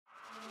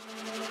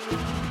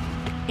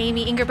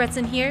Amy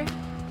Ingerbretson here,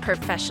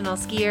 professional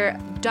skier,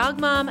 dog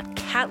mom,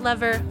 cat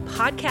lover,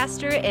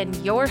 podcaster, and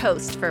your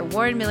host for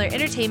Warren Miller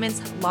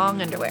Entertainment's Long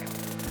Underwear.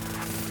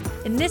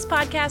 In this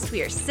podcast,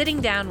 we are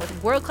sitting down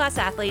with world-class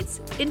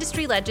athletes,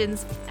 industry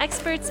legends,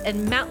 experts,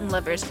 and mountain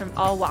lovers from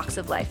all walks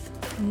of life.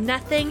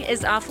 Nothing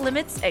is off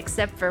limits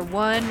except for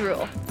one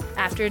rule.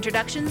 After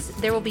introductions,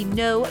 there will be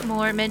no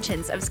more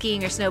mentions of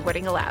skiing or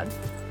snowboarding allowed.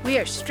 We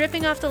are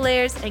stripping off the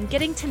layers and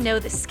getting to know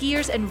the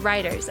skiers and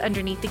riders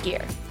underneath the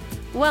gear.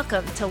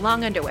 Welcome to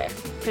Long Underwear,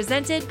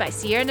 presented by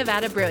Sierra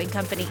Nevada Brewing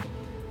Company.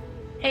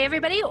 Hey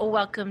everybody,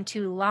 welcome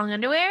to Long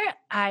Underwear.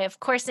 I, of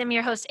course, am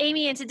your host,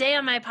 Amy, and today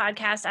on my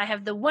podcast, I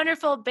have the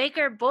wonderful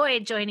Baker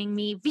Boyd joining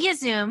me via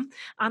Zoom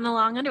on the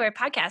Long Underwear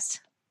podcast.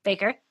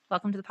 Baker,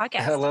 welcome to the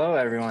podcast. Hello,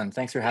 everyone.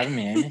 Thanks for having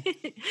me, Amy.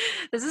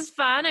 This is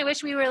fun. I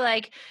wish we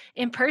were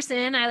in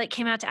person. I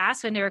came out to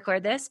Aspen to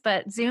record this,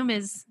 but Zoom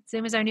is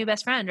our new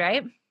best friend,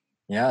 right?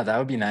 Yeah, that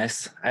would be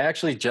nice. I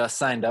actually just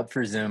signed up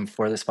for Zoom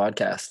for this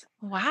podcast.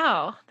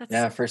 Wow.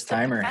 That's first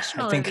timer.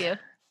 Professional I think of you.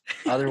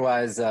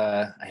 Otherwise,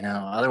 I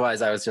know.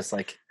 Otherwise, I was just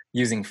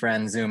using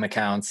friend Zoom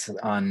accounts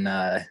on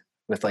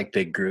with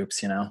big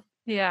groups,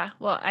 Yeah.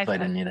 Well, I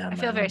didn't need to have I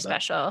feel very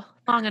special.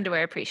 Long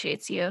Underwear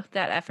appreciates you,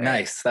 that effort.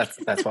 Nice.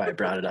 That's why I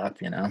brought it up,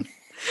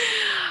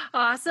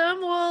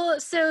 Awesome. Well,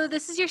 so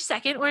this is your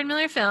second Warren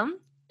Miller film,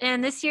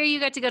 and this year you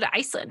got to go to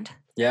Iceland.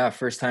 Yeah,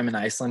 first time in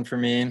Iceland for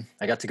me.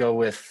 I got to go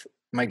with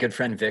my good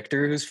friend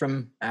Victor, who's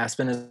from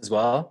Aspen as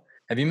well.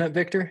 Have you met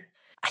Victor?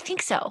 I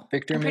think so.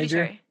 Victor I'm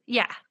Major? Sure.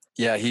 Yeah.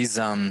 Yeah, he's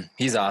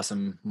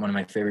awesome. One of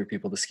my favorite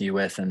people to ski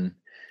with, and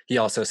he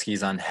also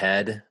skis on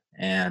Head,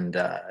 and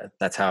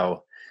that's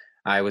how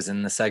I was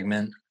in the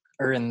segment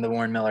or in the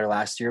Warren Miller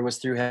last year was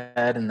through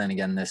Head, and then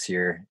again this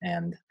year.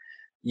 And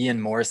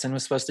Ian Morrison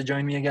was supposed to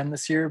join me again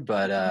this year,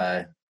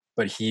 but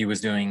he was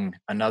doing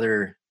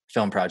another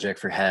film project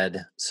for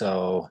Head,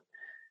 so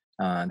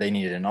they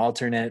needed an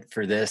alternate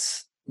for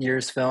this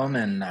year's film,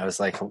 and I was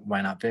like,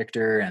 why not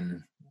Victor?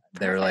 And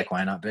they were like,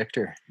 why not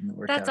Victor?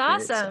 That's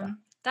awesome. Great, so.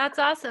 That's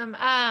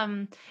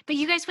awesome. But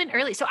you guys went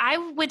early. So I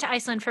went to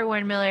Iceland for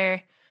Warren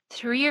Miller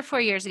 3 or 4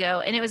 years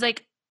ago, and it was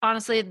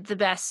honestly the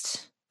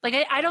best.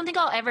 I don't think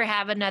I'll ever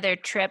have another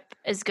trip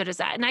as good as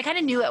that. And I kind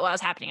of knew it while it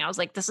was happening. I was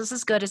like, this is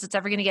as good as it's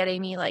ever going to get,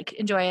 Amy.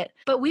 Enjoy it.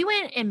 But we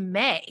went in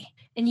May,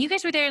 and you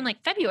guys were there in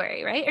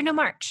February, right? Or no,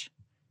 March,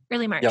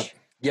 early March. Yep.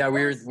 Yeah,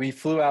 we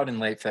flew out in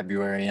late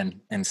February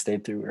and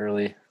stayed through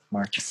early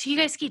March. So you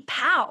guys skied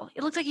POW.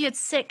 It looked like you had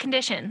sick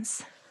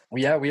conditions.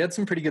 Yeah, we had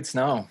some pretty good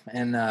snow,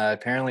 and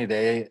apparently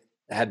they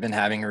had been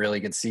having a really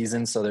good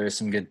season, so there was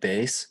some good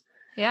base.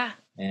 Yeah.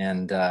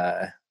 And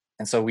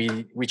so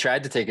we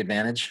tried to take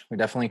advantage. We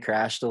definitely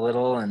crashed a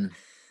little,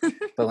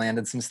 but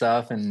landed some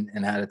stuff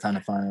and had a ton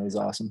of fun. It was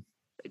awesome.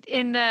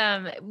 And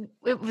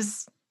it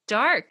was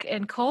dark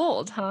and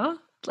cold, huh?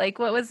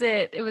 What was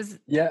it? It was.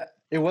 Yeah,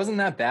 it wasn't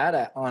that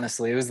bad,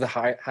 honestly. It was the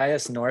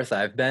highest north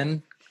I've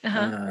been.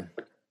 Uh-huh.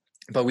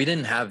 But we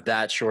didn't have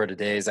that short of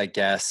days, I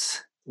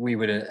guess. We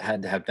would have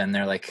had to have been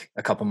there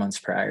a couple months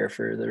prior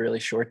for the really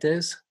short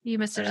days. You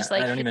must have just I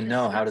don't even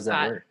know. How does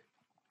that work?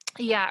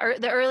 Yeah. Or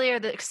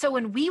so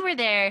when we were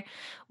there,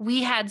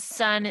 we had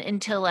sun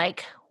until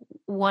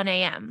 1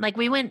 a.m.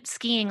 We went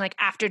skiing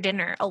after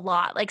dinner a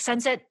lot.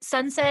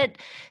 Sunset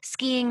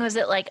skiing was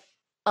at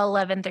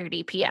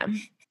 11:30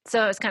 p.m.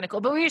 So it was kind of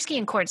cool, but we were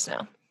skiing corn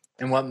snow.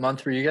 And what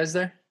month were you guys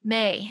there?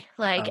 May,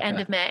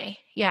 end of May.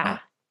 Yeah.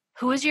 Oh.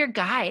 Who was your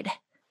guide?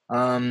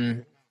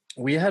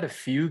 We had a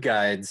few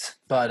guides,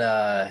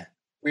 but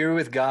we were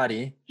with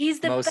Gotti. He's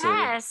the mostly.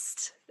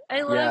 Best.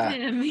 I love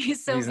him.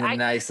 He's the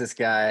nicest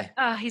guy.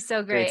 Oh, he's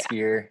so great.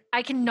 Great skier.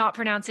 I cannot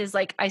pronounce his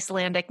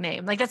Icelandic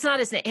name. That's not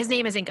his name. His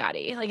name isn't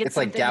Gotti. It's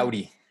like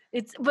Gaudi.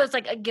 It's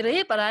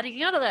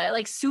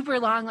super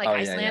long,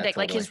 Icelandic,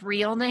 totally. His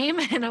real name.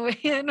 And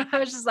I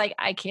was just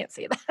I can't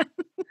say that.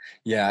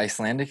 Yeah,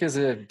 Icelandic is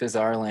a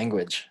bizarre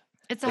language.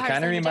 It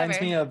kind of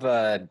reminds me of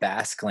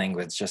Basque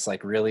language, just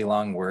really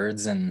long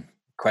words and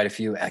quite a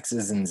few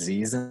X's and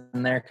Z's in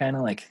there, kind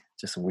of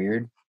just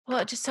weird.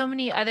 Well, just so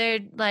many other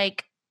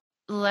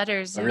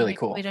letters. Really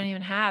cool. We don't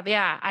even have.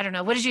 Yeah, I don't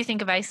know. What did you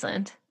think of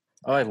Iceland?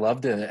 Oh, I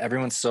loved it.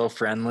 Everyone's so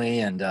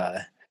friendly, and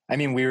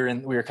we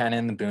were kind of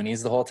in the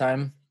boonies the whole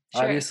time.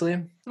 Sure.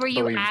 Obviously. Were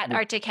you at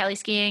Arctic heli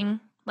skiing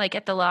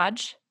at the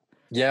lodge?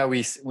 Yeah,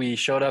 we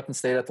showed up and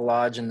stayed at the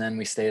lodge, and then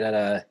we stayed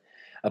at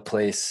a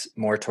place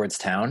more towards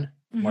town,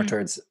 more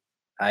towards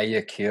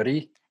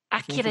Akureyri.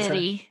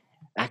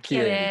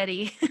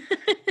 Akureyri.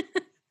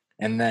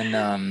 And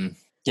then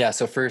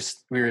so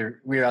first we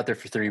were out there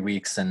for 3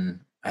 weeks, and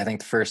I think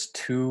the first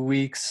 2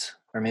 weeks,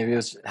 or maybe it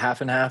was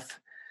half and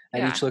half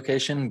at each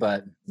location,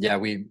 but yeah,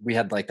 we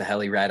had the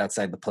heli right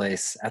outside the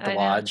place at the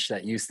lodge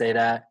that you stayed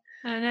at.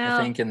 I know.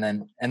 I think, and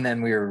then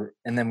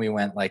we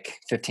went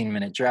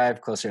 15-minute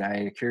drive closer to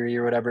Akureyri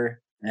or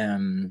whatever.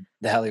 The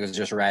heli was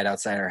just right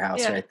outside our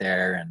house right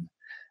there, and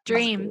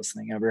dream. The coolest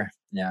thing ever.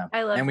 Yeah.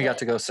 I love it. And we got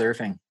to go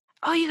surfing.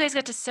 Oh, you guys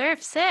got to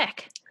surf.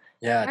 Sick.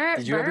 Yeah.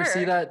 Did you ever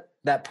see that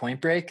that Point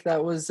Break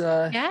that was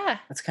Yeah.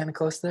 that's kind of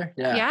close there.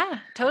 Yeah. Yeah,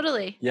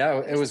 totally. Yeah, I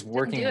it was just didn't do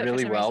working it for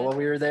really some well reason. while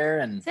we were there.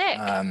 And Sick.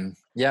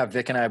 yeah,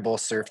 Vic and I both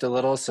surfed a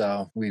little,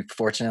 so we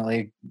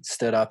fortunately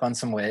stood up on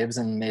some waves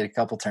and made a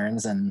couple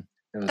turns, and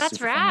it was That's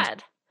super fun.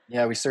 rad.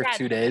 Yeah, we surfed Rad.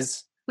 2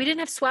 days. We didn't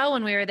have swell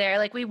when we were there.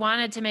 Like we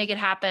wanted to make it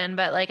happen,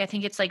 but like I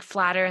think it's like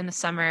flatter in the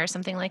summer or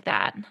something like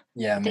that.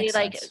 Yeah, They makes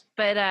sense.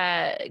 but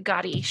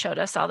Gotti showed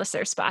us all the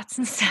surf spots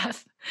and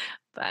stuff.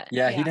 But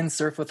Yeah, he didn't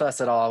surf with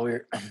us at all. He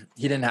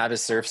didn't have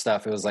his surf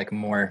stuff. It was like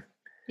more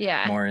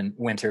in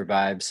winter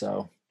vibe.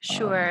 So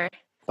sure.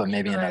 But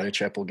maybe another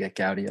trip we'll get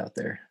Gowdy out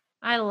there.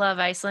 I love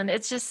Iceland.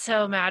 It's just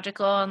so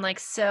magical and like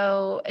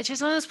so it's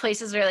just one of those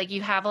places where like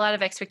you have a lot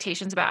of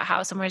expectations about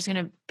how somewhere's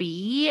going to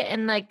be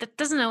and like that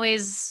doesn't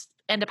always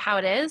end up how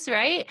it is,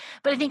 right?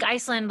 But I think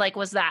Iceland like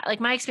was that. Like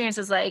my experience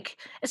was like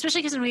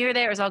especially because when we were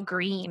there it was all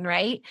green,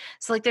 right?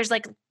 So like there's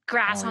like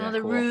grass on all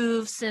the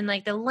roofs and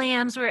like the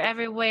lambs were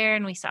everywhere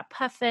and we saw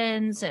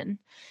puffins and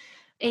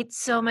ate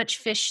so much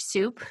fish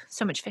soup.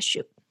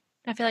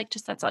 I feel like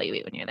just that's all you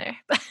eat when you're there.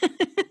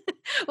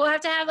 We'll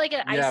have to have like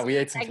an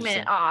Iceland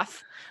segment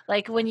off.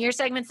 Like when your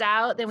segment's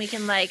out, then we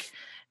can like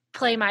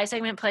play my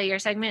segment, play your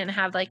segment, and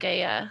have like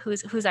a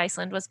whose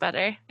Iceland was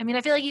better. I mean,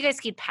 I feel like you guys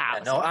skied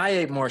pals. Yeah, no, I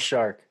ate more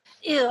shark.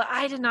 Ew,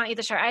 I did not eat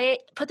the shark. I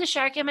put the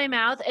shark in my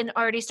mouth and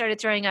already started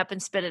throwing up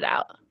and spit it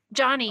out.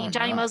 Johnny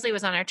Mosley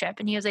was on our trip,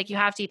 and he was like, "You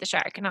have to eat the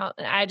shark," and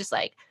I just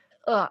like,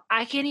 oh,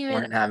 I can't even.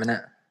 Weren't having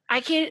it. I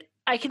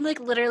can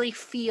like literally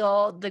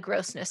feel the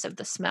grossness of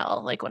the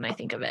smell, like when I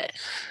think of it.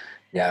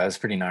 Yeah, it was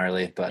pretty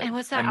gnarly, but and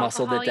what's that I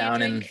muscled it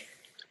down and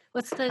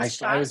what's the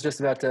shot? I was just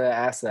about to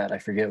ask that. I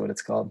forget what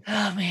it's called.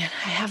 Oh man,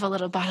 I have a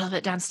little bottle of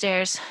it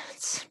downstairs.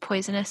 It's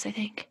poisonous, I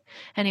think.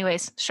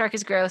 Anyways, shark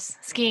is gross.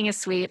 Skiing is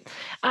sweet.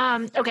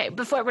 Okay,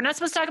 we're not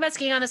supposed to talk about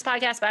skiing on this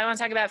podcast, but I want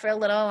to talk about it for a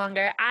little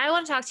longer. I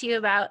want to talk to you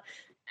about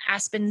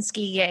Aspen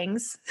ski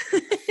gangs.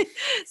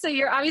 So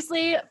you're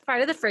obviously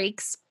part of the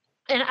Freaks.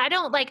 And I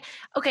don't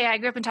I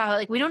grew up in Tahoe.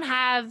 Like we don't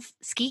have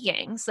ski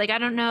gangs. Like, I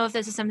don't know if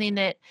this is something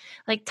that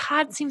like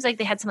Todd seems like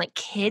they had some like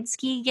kid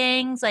ski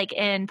gangs like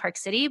in Park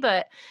City,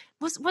 but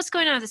what's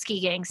going on with the ski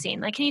gang scene?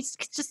 Like, can you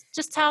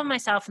just tell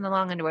myself and the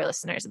Long Underwear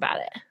listeners about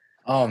it?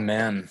 Oh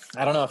man,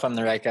 I don't know if I'm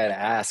the right guy to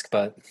ask,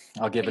 but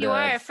I'll give it. You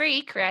are a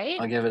freak, right?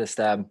 I'll give it a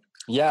stab.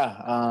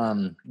 Yeah,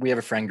 we have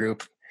a friend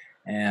group,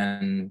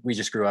 and we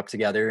just grew up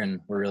together, and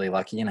we're really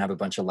lucky and have a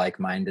bunch of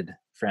like-minded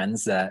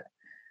friends that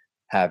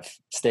have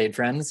stayed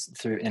friends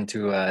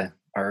into our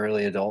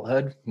early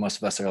adulthood. Most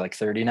of us are like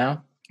 30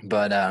 now,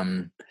 but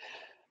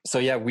so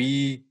yeah,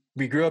 we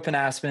grew up in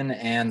Aspen,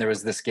 and there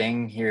was this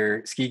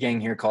ski gang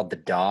here called the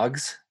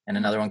Dogs, and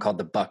another one called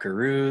the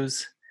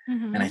Buckaroos.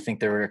 Mm-hmm. And I think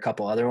there were a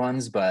couple other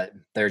ones, but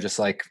they're just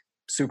like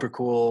super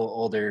cool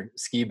older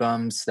ski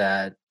bums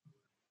that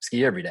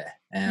ski every day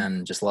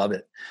and just love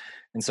it.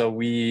 And so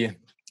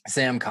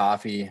Sam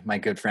Coffey, my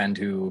good friend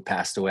who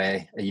passed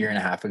away a year and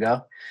a half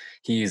ago,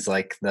 he's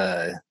like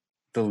the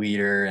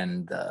leader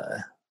and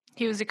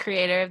he was the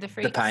creator of the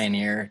Freaks. The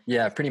pioneer.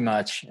 Yeah, pretty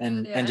much.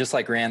 And just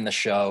like ran the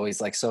show. He's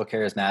like so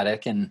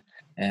charismatic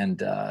and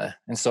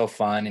so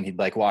fun. And he'd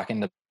like walk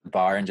in the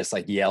bar and just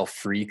like yell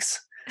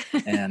Freaks.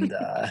 And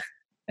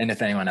and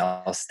if anyone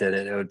else did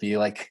it, it would be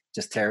like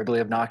just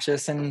terribly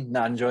obnoxious and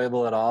not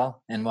enjoyable at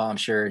all. And while I'm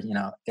sure,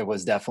 it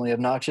was definitely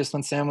obnoxious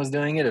when Sam was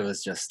doing it, it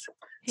was just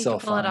so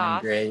fun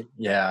and great.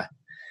 Yeah.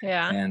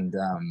 Yeah. And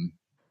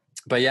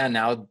but yeah,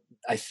 now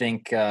I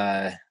think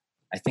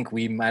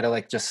we might have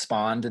like just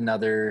spawned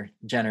another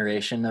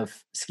generation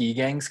of ski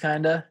gangs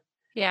kind of.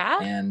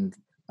 Yeah. And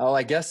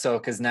I guess so,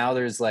 because now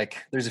there's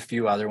a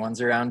few other ones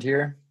around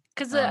here.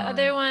 Because the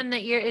other one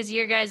that is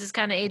your guys'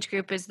 kind of age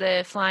group is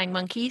the Flying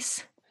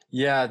Monkeys.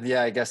 Yeah,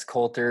 I guess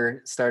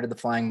Coulter started the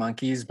Flying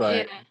Monkeys,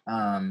 but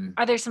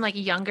are there some like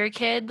younger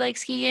kid like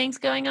ski gangs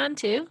going on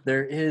too?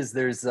 There's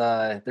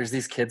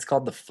these kids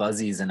called the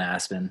Fuzzies in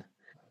Aspen.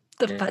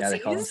 The Fuzzies? Yeah, they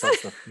call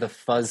themselves the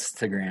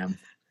Fuzztagram.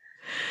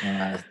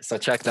 So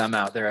check them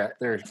out. They're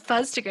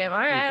Fuzztagram. All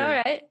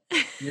right.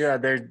 Yeah,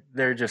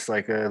 they're just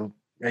like a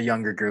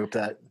younger group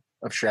of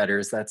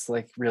shredders that's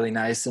like really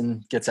nice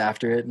and gets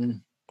after it.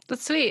 And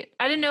that's sweet.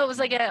 I didn't know it was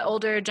like an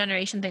older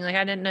generation thing. Like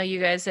I didn't know you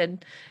guys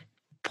had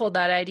pulled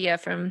that idea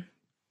from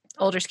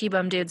older ski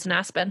bum dudes in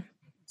Aspen.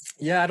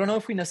 Yeah, I don't know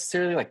if we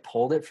necessarily like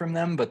pulled it from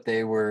them, but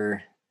they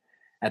were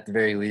at the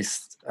very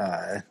least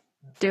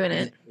doing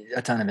it.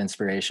 A ton of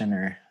inspiration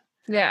or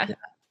yeah,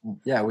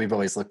 we've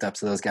always looked up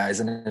to those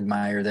guys and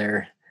admire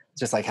their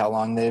just like how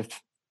long they've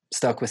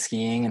stuck with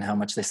skiing and how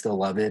much they still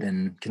love it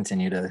and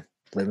continue to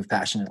live a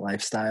passionate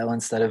lifestyle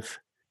instead of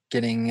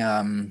getting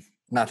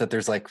not that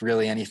there's like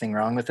really anything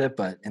wrong with it,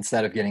 but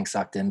instead of getting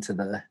sucked into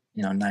the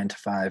 9 to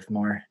 5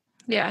 more.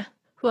 Yeah.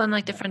 Well, and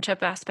like the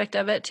friendship aspect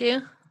of it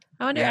too.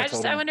 I wonder. Yeah,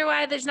 I wonder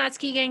why there's not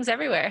ski gangs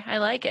everywhere. I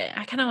like it.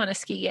 I kind of want a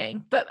ski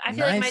gang, but I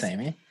feel like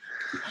Amy.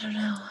 I don't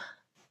know.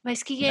 My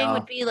ski gang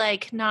would be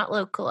like not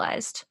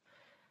localized.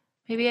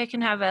 Maybe I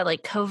can have a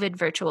like COVID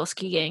virtual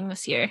ski gang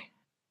this year.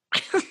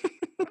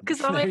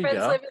 Because all my friends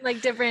live in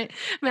like different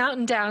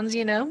mountain towns,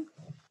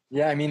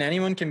 Yeah, I mean,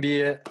 anyone can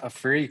be a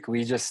freak.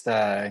 We just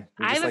I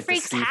have a like to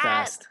freak's ski hat.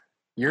 fast.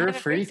 You're a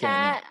freak,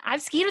 Amy.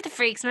 I've skied with the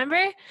freaks.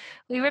 Remember,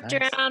 we ripped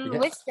Nice. around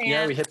with Sam.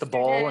 Yeah, we hit the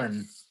bowl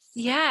and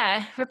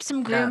ripped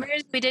some groomers.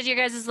 Yeah. We did your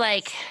guys'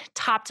 like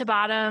top to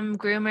bottom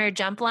groomer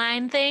jump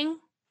line thing.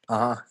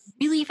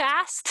 Really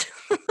fast.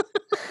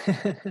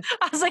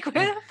 I was like,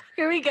 where the fuck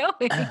are we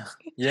going?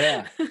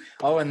 Yeah.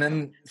 Oh, and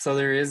then so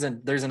there's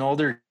an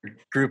older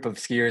group of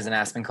skiers in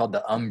Aspen called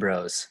the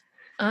Umbros.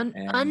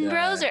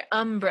 Umbros or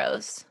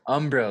Umbros?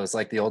 Umbros,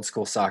 like the old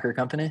school soccer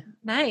company.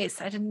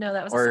 Nice. I didn't know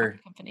that was a soccer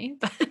company.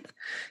 But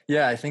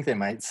yeah, I think they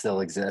might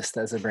still exist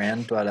as a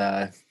brand,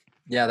 but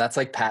yeah, that's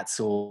like Pat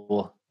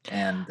Sewell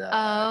and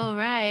oh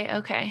right,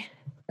 okay.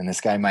 And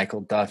this guy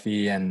Michael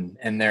Duffy, and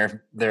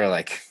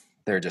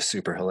they're just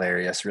super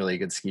hilarious, really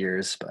good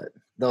skiers, but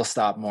they'll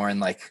stop more and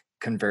like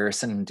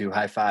converse and do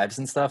high fives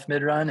and stuff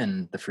mid run,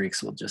 and the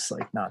freaks will just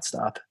like not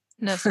stop.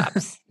 No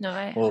stops. No,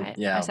 I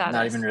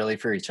not even really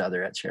for each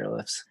other at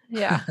chairlifts.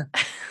 Yeah.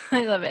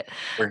 I love it.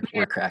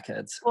 We're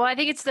crackheads. Well, I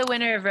think it's the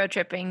winter of road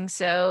tripping.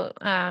 So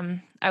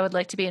I would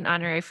like to be an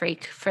honorary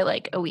freak for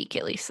like a week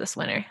at least this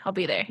winter. I'll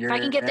be there. If I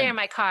can get there in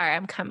my car,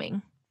 I'm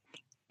coming.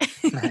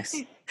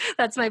 Nice.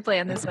 That's my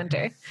plan this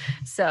winter.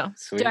 So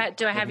sweet.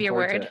 Do I have your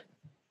word?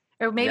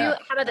 Or maybe how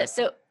about this?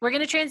 So we're going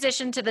to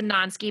transition to the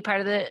non-ski part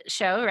of the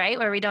show, right?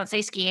 Where we don't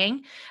say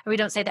skiing, or we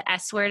don't say the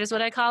S word is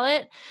what I call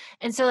it.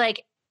 And so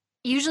like,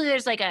 usually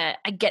there's like I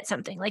get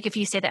something, like if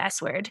you say the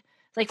S word,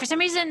 like for some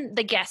reason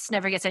the guest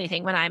never gets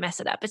anything when I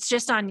mess it up. It's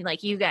just on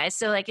like you guys.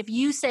 So like if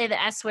you say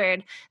the S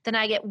word, then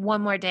I get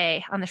one more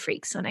day on the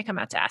freaks when I come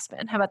out to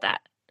Aspen. How about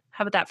that?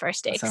 How about that for our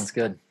stakes? That sounds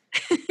good.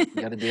 You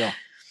got a deal.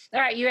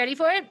 All right. You ready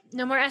for it?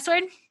 No more S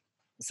word?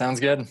 Sounds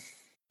good.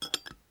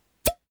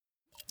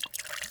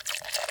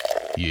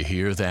 You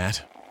hear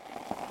that?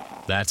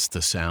 That's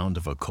the sound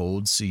of a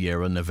cold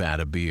Sierra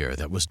Nevada beer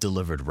that was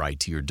delivered right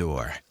to your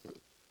door.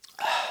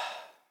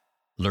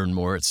 Learn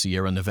more at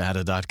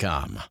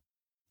sierranevada.com.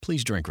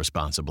 Please drink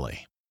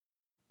responsibly.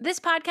 This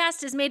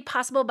podcast is made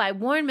possible by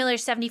Warren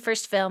Miller's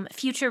 71st film,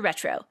 Future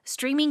Retro,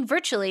 streaming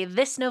virtually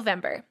this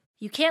November.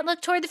 You can't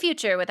look toward the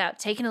future without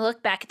taking a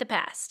look back at the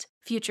past.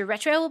 Future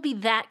Retro will be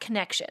that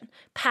connection,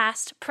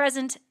 past,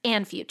 present,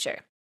 and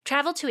future.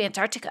 Travel to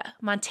Antarctica,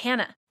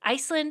 Montana,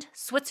 Iceland,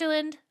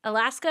 Switzerland,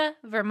 Alaska,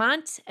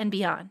 Vermont, and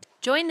beyond.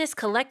 Join this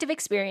collective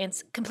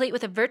experience, complete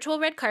with a virtual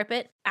red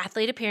carpet,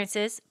 athlete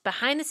appearances,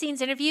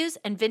 behind-the-scenes interviews,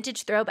 and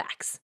vintage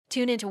throwbacks.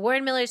 Tune into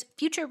Warren Miller's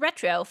Future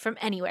Retro from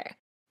anywhere.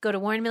 Go to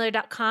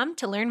warrenmiller.com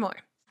to learn more.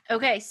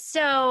 Okay,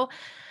 so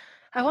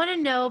I want to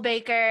know,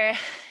 Baker,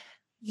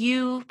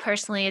 you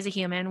personally as a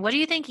human, what do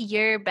you think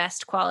your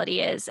best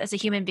quality is as a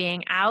human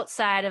being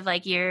outside of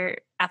like your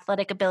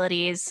athletic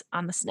abilities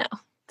on the snow?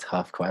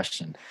 Tough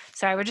question.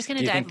 Sorry, we're just going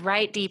to dive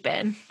right deep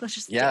in. Let's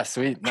just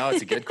sweet. No,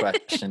 it's a good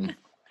question.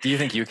 Do you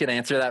think you could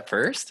answer that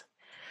first?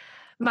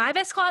 My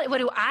best quality, what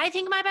do I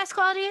think my best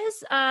quality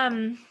is?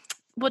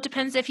 Well, it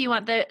depends if you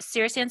want the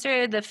serious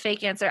answer or the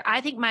fake answer.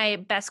 I think my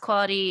best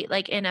quality,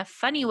 like in a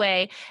funny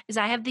way, is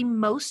I have the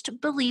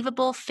most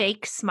believable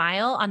fake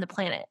smile on the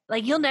planet.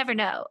 Like you'll never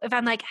know if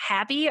I'm like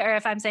happy or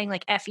if I'm saying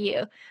like F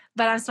you,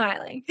 but I'm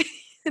smiling.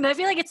 And I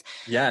feel like it's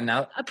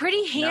a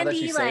pretty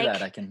handy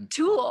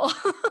tool.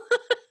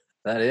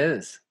 That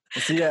is.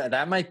 See,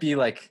 that might be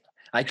like,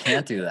 I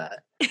can't do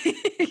that.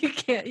 You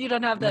can't. You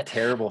don't have that.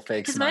 Terrible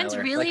fake smile. Because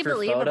mine's really like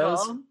believable.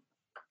 Photos,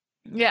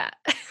 yeah.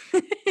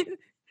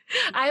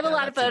 I have a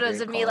lot of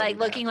photos of me like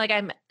looking like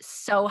I'm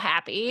so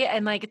happy.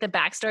 And like the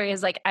backstory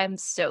is like, I'm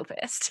so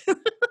pissed.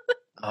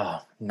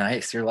 Oh,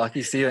 nice. You're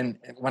lucky. See, and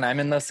when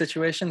I'm in those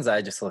situations,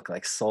 I just look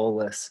like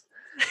soulless.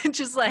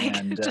 just blank.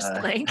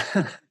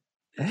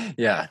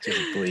 Yeah,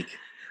 just bleak.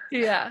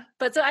 Yeah.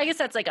 But so I guess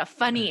that's like a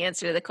funny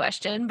answer to the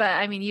question. But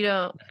I mean,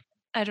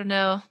 I don't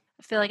know.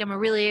 I feel like I'm a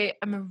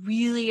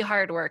really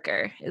hard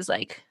worker is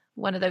like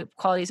one of the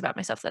qualities about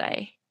myself that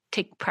I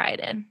take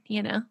pride in,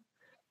 you know?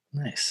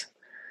 Nice.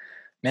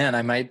 Man,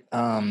 I might,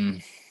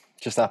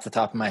 just off the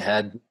top of my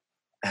head,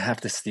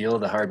 have to steal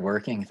the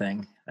hardworking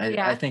thing.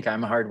 I think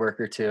I'm a hard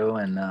worker too.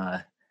 And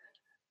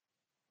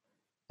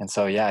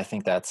so, yeah, I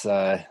think that's,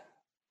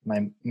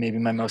 maybe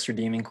my most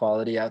redeeming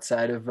quality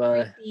outside of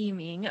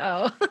redeeming.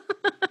 Oh,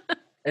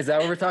 is that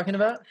what we're talking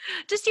about?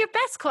 Just your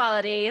best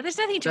quality. There's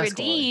nothing to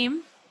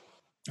redeem.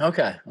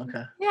 Okay.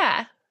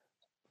 Yeah.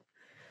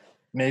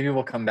 Maybe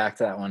we'll come back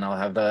to that one. I'll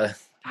have the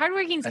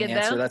hardworking's good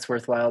answer though. That's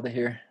worthwhile to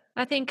hear.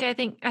 I think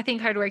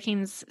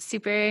hardworking's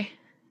super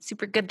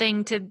good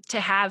thing to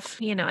have.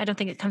 You know, I don't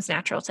think it comes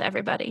natural to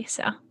everybody.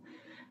 So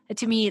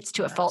to me, it's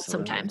to a fault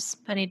sometimes.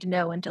 I need to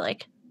know when to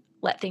like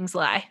let things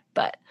lie.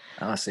 But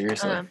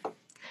seriously.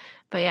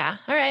 But yeah,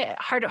 all right,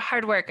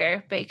 hard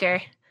worker,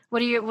 Baker.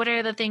 What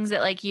are the things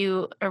that like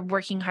you are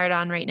working hard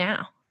on right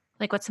now?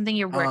 Like what's something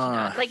you're working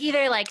on? Like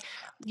either like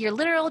your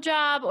literal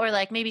job or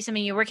like maybe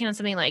something you're working on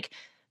something like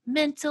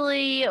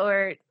mentally,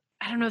 or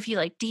I don't know if you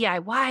like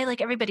DIY, like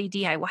everybody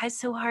DIYs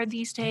so hard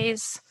these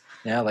days.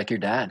 Yeah, like your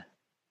dad.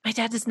 My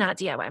dad does not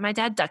DIY. My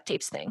dad duct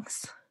tapes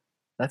things.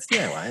 That's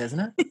DIY, isn't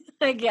it?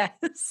 I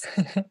guess.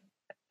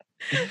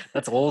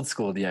 That's old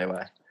school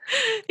DIY.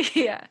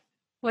 Yeah.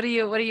 What are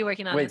you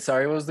working on? Wait,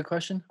 sorry, what was the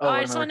question? Oh, What I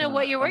am just I want to know working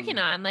what on? you're working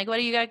on. Like, what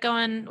do you got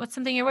going? What's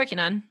something you're working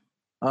on?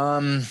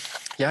 Um,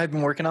 yeah, I've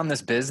been working on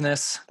this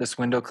business, this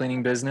window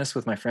cleaning business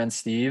with my friend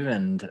Steve,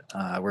 and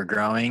we're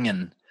growing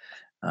and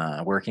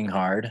working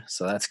hard,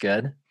 so that's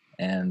good.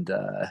 And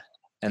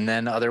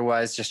then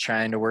otherwise, just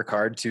trying to work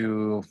hard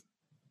to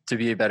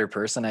be a better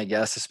person, I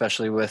guess,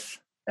 especially with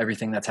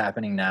everything that's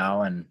happening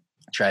now, and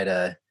try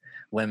to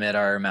limit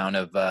our amount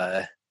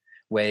of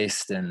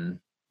waste and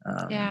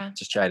Yeah.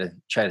 just try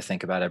to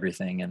think about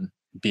everything and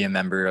be a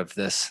member of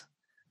this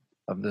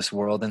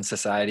world and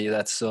society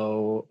that's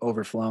so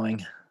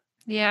overflowing.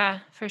 Yeah,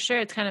 for sure.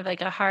 It's kind of like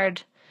a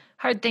hard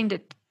thing to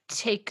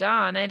take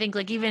on. I think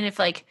like even if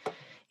like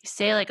you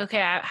say like,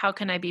 okay, how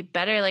can I be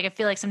better? Like I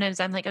feel like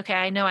sometimes I'm like, okay,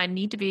 I know I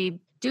need to be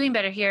doing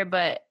better here,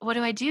 but what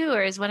do I do?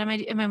 Or is is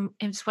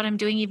what I'm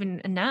doing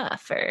even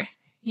enough? Or,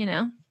 you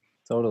know,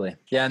 Totally.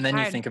 Yeah. And then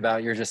you hard. think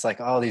about, you're just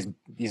like, oh,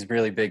 these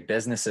really big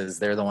businesses,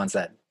 they're the ones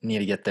that need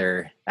to get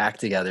their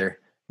act together,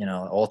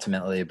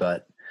 ultimately.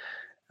 But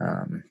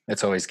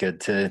it's always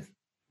good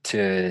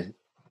to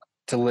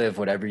live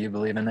whatever you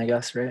believe in, I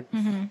guess. Right.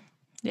 Mm-hmm.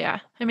 Yeah.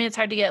 I mean, it's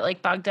hard to get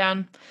like bogged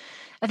down.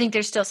 I think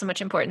there's still so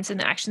much importance in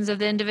the actions of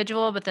the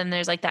individual, but then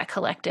there's like that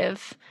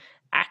collective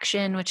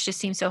action, which just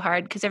seems so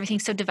hard because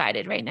everything's so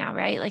divided right now,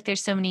 right? Like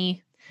there's so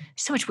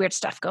much weird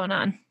stuff going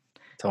on.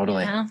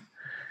 Totally. You know?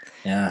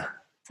 Yeah.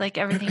 It's like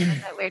everything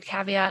has that weird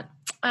caveat.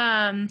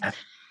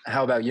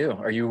 How about you?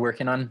 Are you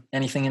working on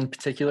anything in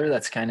particular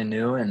that's kind of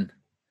new? And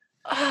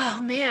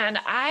Oh man,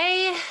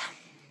 I've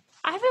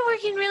been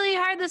working really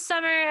hard this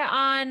summer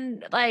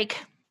on like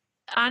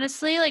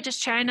honestly, like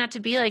just trying not to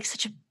be like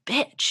such a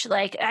bitch.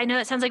 Like I know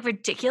it sounds like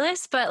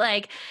ridiculous, but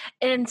like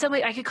in some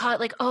way I could call it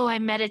like, oh,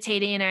 I'm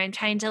meditating or I'm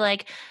trying to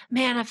like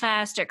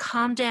manifest or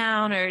calm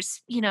down or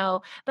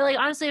but like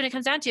honestly when it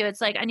comes down to it,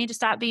 it's like I need to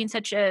stop being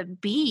such a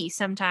bee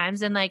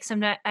sometimes. And like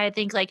sometimes I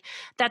think like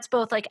that's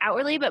both like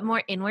outwardly but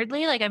more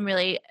inwardly. Like I'm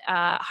really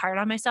hard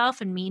on myself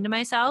and mean to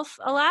myself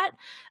a lot.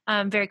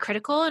 Very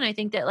critical. And I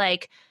think that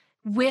like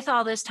with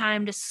all this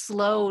time to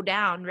slow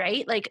down,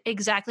 right? Like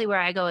exactly where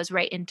I go is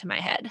right into my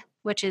head,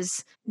 which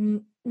is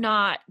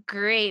not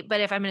great.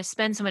 But if I'm going to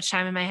spend so much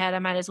time in my head, I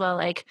might as well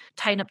like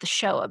tighten up the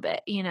show a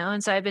bit,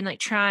 And so I've been like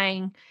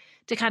trying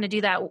to kind of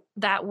do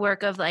that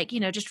work of like,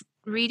 just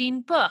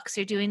reading books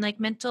or doing like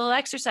mental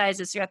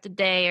exercises throughout the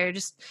day or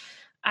just,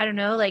 I don't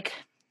know, like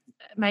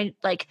my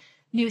like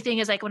new thing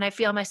is like when I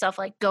feel myself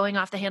like going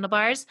off the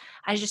handlebars,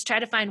 I just try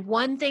to find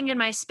one thing in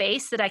my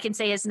space that I can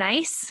say is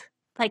nice.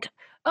 Like,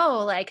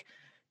 oh, like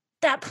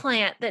that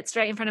plant that's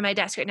right in front of my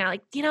desk right now.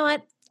 Like, you know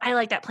what? I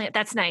like that plant.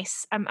 That's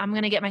nice. I'm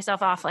going to get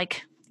myself off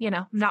like,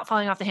 not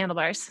falling off the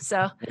handlebars.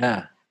 So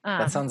yeah,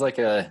 that sounds like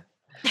a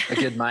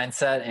good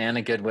mindset and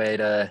a good way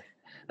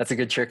that's a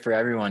good trick for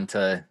everyone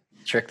to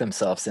trick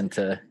themselves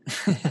into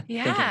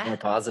thinking more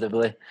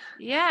positively.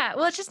 Yeah.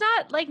 Well, it's just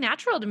not like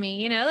natural to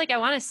me, like I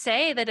want to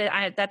say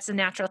that that's a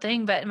natural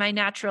thing, but my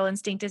natural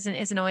instinct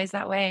isn't always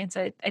that way. And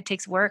so it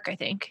takes work, I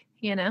think,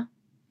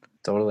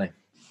 Totally.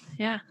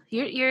 Yeah.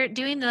 You're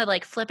doing the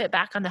like flip it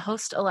back on the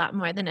host a lot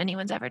more than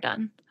anyone's ever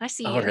done. I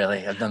see you. Oh,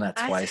 really? I've done that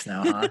twice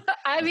now, huh?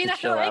 I mean, I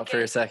chill like out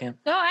for a second.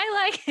 No,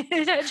 I like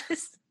it.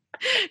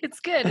 It's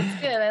good.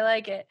 It's good. I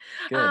like it.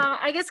 Good.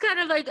 I guess kind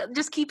of like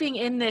just keeping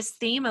in this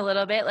theme a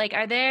little bit, like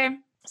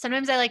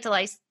sometimes I like to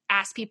like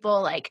ask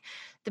people like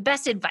the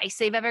best advice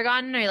they've ever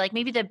gotten or like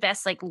maybe the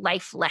best like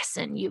life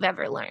lesson you've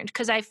ever learned.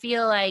 Cause I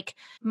feel like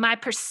my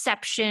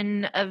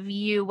perception of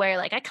you where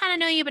like I kind of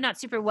know you, but not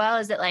super well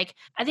is that like,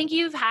 I think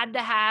you've had to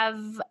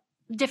have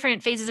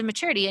different phases of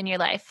maturity in your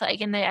life. Like,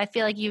 and I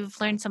feel like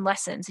you've learned some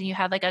lessons and you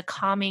have like a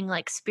calming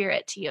like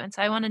spirit to you. And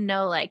so I want to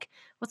know like,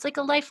 what's like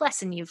a life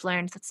lesson you've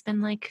learned that's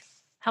been like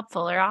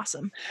helpful or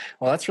awesome?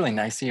 Well, that's really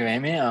nice of you,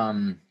 Amy.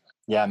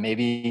 Yeah,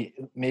 maybe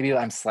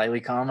I'm slightly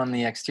calm on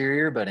the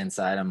exterior, but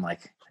inside I'm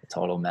like a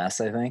total mess,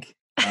 I think.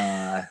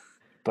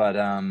 But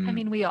I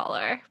mean, we all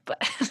are,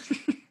 but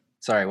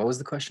sorry, what was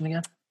the question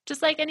again?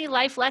 Just like any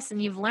life lesson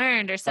you've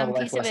learned or some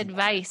piece of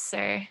advice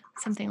or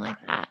something like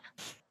that.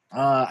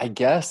 I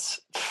guess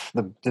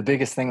the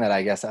biggest thing that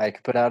I guess I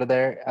could put out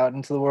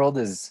into the world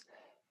is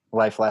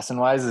life lesson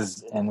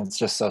wise and it's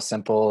just so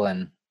simple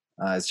and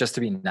it's just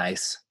to be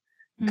nice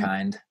and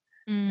kind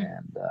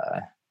and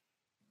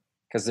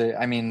because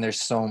I mean there's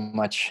so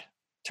much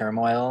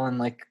turmoil and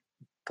like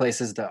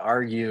places to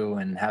argue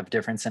and have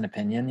difference in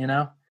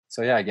opinion,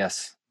 so yeah, I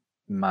guess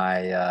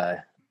my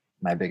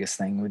my biggest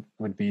thing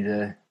would be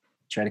to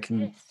try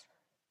to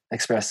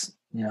express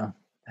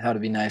how to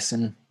be nice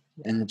and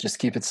just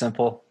keep it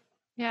simple.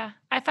 Yeah,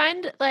 I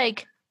find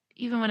like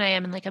even when I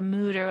am in like a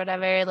mood or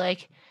whatever,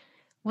 like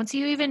once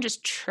you even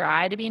just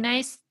try to be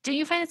nice, do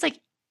you find it's like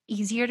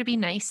easier to be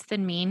nice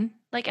than mean?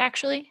 Like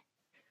actually,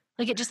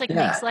 like it just like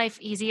makes life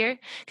easier.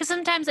 Because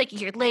sometimes like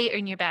you're late or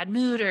in your bad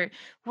mood or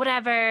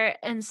whatever,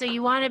 and so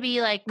you want to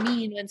be like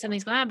mean when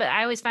something's going on. But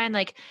I always find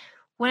like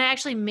when I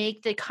actually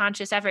make the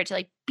conscious effort to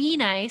like be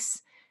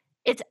nice,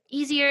 it's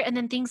easier, and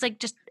then things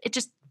like it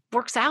just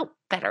works out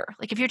better.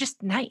 Like if you're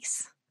just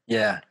nice.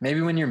 Yeah.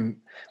 Maybe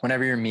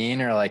whenever you're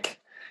mean or like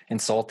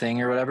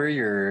insulting or whatever,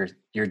 you're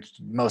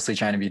mostly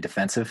trying to be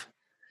defensive.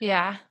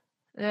 Yeah.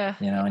 Yeah.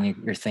 And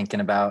you're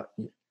thinking about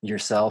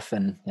yourself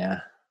and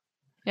yeah.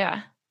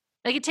 Yeah.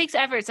 Like it takes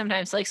effort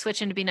sometimes to like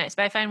switch in to be nice.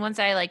 But I find once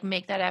I like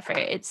make that effort,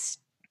 it's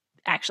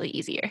actually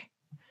easier.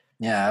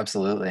 Yeah,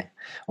 absolutely.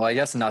 Well, I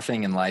guess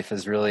nothing in life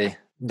is really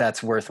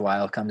that's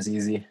worthwhile comes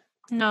easy.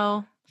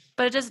 No,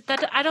 but it just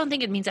that I don't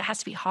think it means it has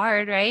to be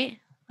hard, right?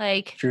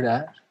 Like, True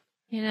that.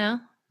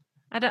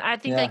 I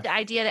think like the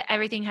idea that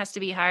everything has to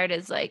be hard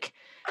is like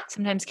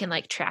sometimes can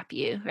like trap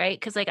you, right?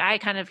 Because like I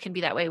kind of can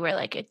be that way where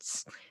like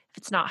if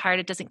it's not hard,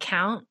 it doesn't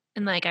count.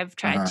 And like I've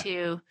tried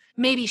to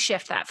maybe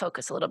shift that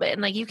focus a little bit.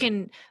 And like you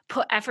can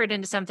put effort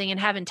into something and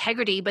have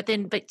integrity, but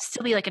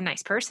still be like a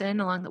nice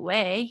person along the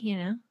way,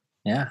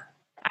 Yeah.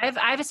 I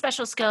have a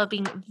special skill of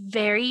being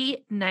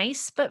very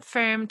nice but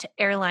firm to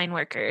airline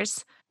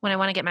workers when I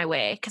want to get my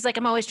way. Cause like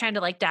I'm always trying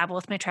to like dabble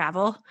with my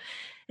travel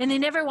and they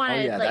never want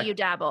to let you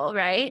dabble,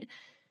 right?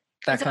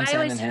 That comes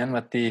hand in hand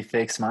with the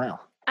fake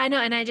smile. I know.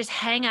 And I just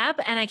hang up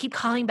and I keep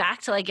calling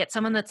back to like get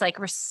someone that's like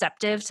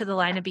receptive to the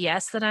line of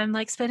BS that I'm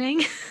like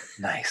spinning.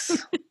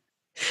 Nice.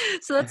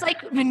 So that's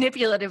like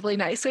manipulatively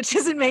nice, which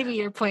isn't maybe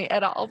your point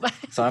at all. But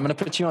so I'm going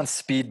to put you on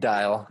speed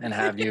dial and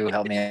have you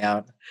help me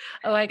out.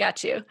 Oh, I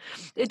got you.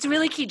 It's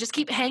really key. Just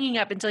keep hanging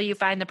up until you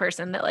find the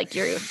person that like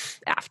you're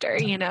after,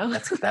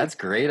 That's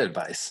great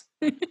advice.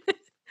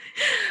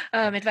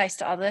 Advice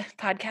to all the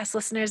podcast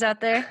listeners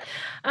out there.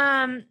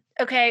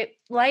 Okay.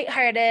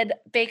 Lighthearted.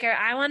 Baker,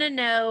 I want to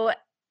know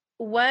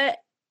what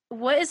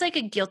is like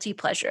a guilty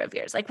pleasure of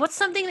yours? Like what's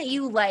something that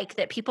you like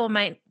that people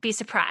might be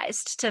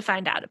surprised to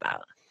find out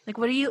about? Like,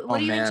 what are you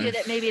into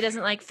that maybe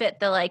doesn't like fit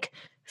the like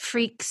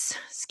freaks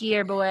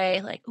skier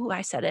boy? Like, ooh,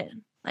 I said it.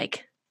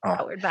 Like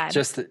outward vibe.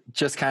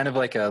 Just kind of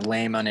like a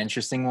lame,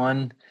 uninteresting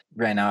one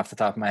right now off the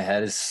top of my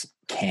head is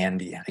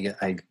candy.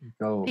 I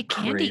go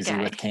crazy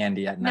with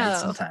candy at night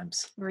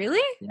sometimes. Really?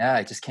 Yeah,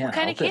 I just can't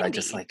help it. I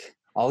just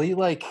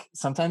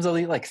sometimes I'll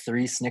eat like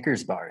 3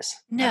 Snickers bars.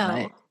 No. At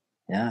night.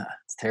 Yeah,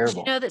 it's terrible. Did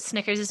you know that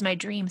Snickers is my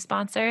dream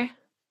sponsor?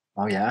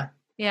 Oh yeah?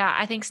 Yeah,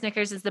 I think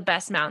Snickers is the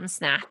best mountain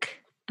snack.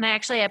 And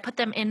I put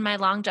them in my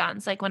long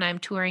johns, like when I'm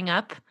touring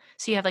up.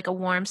 So you have like a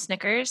warm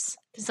Snickers.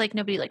 It's like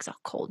nobody likes a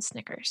cold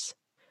Snickers.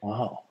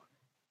 Wow.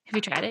 Have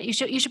you tried it? You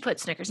should put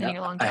Snickers in your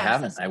long johns. I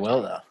haven't. I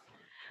will though.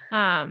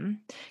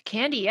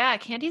 Candy. Yeah.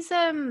 Candy's,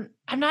 I'm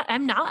not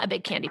a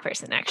big candy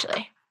person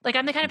actually. Like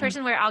I'm the kind of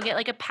person where I'll get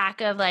like a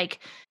pack of like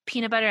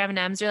peanut butter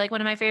M&Ms or like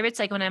one of my favorites,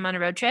 like when I'm on a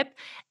road trip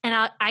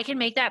and I can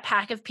make that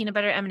pack of peanut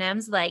butter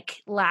M&Ms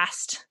like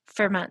last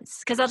for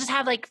months. Cause I'll just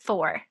have like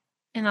 4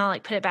 and I'll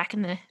like put it back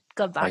in the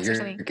glove box or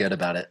something. You're good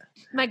about it.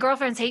 My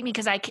girlfriends hate me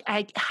because I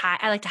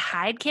like to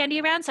hide candy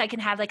around so I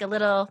can have like a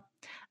little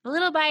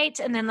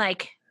bite and then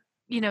like,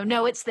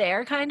 know it's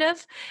there kind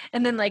of.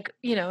 And then like,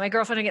 my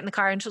girlfriend will get in the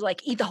car and she'll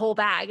like eat the whole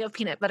bag of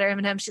peanut butter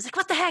M&Ms. She's like,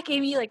 what the heck,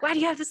 Amy? Like, why do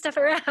you have this stuff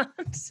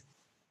around?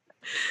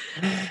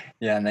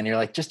 Yeah. And then you're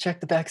like, just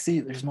check the back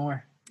seat. There's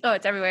more. Oh,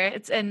 it's everywhere.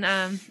 It's in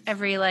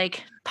every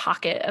like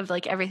pocket of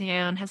like everything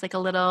I own has like a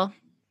little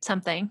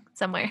something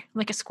somewhere. I'm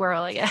like a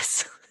squirrel, I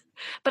guess.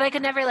 But I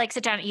could never like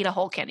sit down and eat a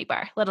whole candy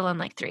bar, let alone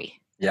like 3.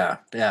 Yeah.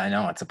 Yeah, I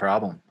know. It's a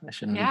problem. I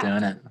shouldn't be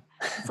doing it.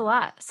 It's a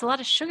lot. It's a lot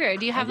of sugar.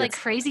 Do you have like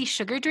crazy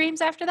sugar dreams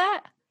after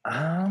that?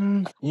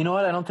 You know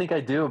what? I don't think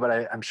I do,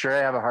 but I'm sure I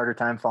have a harder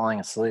time falling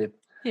asleep.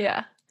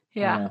 Yeah.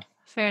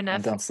 Fair enough.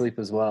 I don't sleep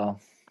as well.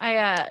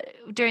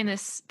 During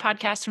this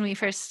podcast, when we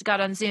first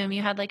got on Zoom,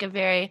 you had like a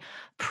very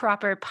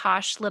proper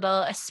posh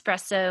little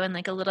espresso and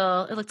like it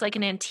looked like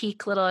an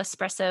antique little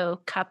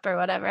espresso cup or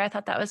whatever. I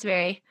thought that was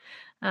very,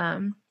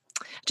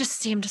 just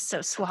seemed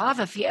so suave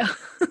of you.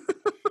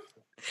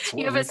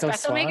 You have an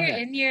espresso maker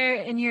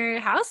in your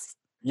house?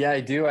 Yeah,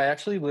 I do. I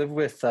actually live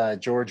with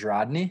George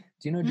Rodney.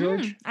 Do you know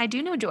George? I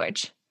do know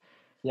George.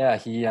 Yeah,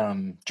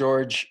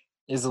 George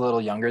is a little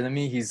younger than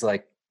me. He's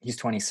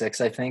 26,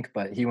 I think,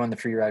 but he won the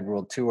Freeride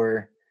World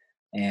Tour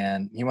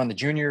and he won the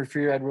Junior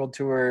Freeride World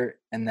Tour.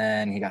 And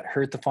then he got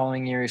hurt the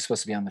following year. He's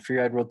supposed to be on the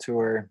Freeride World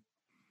Tour.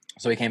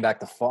 So he came back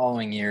the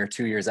following year,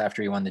 2 years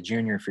after he won the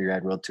Junior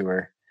Freeride World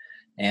Tour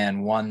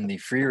and won the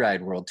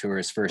Freeride World Tour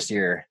his first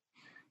year.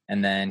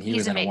 And then he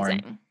was in a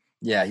Warren.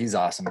 Yeah, he's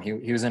awesome.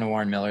 He was in a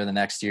Warren Miller the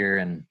next year.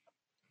 And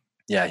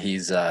yeah,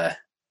 he's one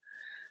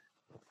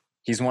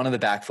of the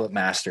backflip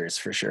masters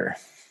for sure.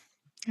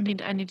 I need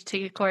to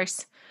take a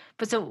course.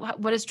 But so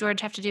what does George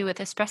have to do with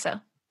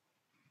espresso?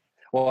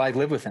 Well, I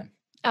live with him.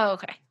 Oh,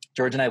 okay.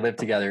 George and I live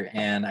together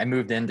and I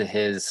moved into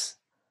his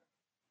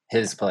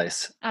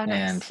place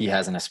and he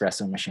has an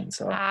espresso machine.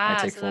 So I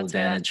take full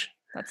advantage.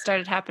 That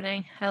started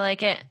happening. I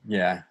like it.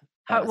 Yeah.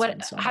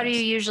 How do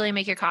you usually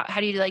make your coffee?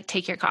 How do you like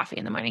take your coffee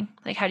in the morning?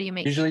 Like how do you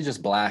make? Usually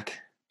just black.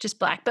 Just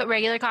black, but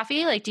regular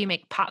coffee? Like do you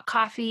make pot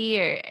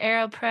coffee or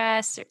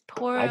AeroPress or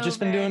pour over? I've just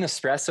been doing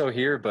espresso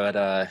here, but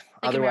like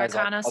otherwise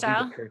I'll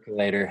style? do the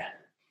percolator.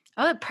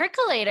 Oh, the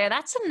percolator.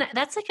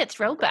 That's like a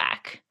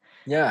throwback.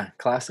 Yeah,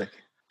 classic.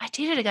 I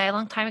dated a guy a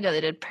long time ago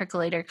that did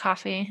percolator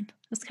coffee. It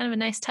was kind of a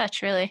nice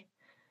touch, really.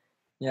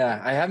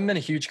 Yeah, I haven't been a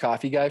huge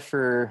coffee guy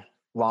for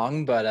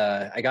long, but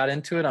I got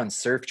into it on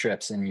surf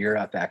trips in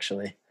Europe,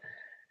 actually.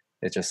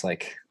 It's just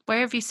like,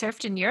 Where have you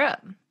surfed in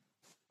Europe?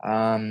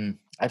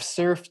 I've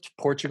surfed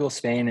Portugal,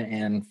 Spain,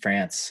 and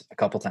France a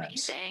couple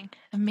times.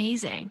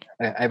 Amazing.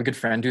 I have a good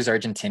friend who's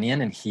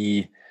Argentinian, and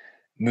he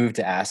moved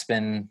to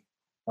Aspen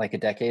like a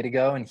decade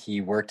ago, and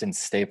he worked in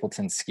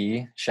Stapleton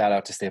Ski. Shout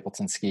out to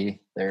Stapleton Ski.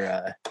 They're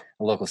a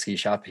local ski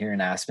shop here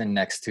in Aspen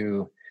next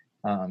to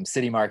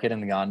City Market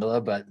in the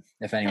Gondola. But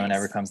if anyone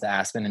ever comes to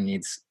Aspen and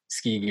needs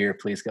ski gear,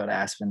 please go to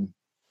Aspen.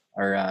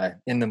 Or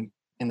in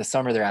the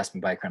summer they're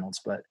Aspen Bike Rentals,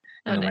 but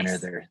in the winter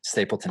they're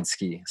Stapleton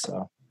Ski.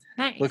 So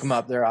look them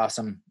up. They're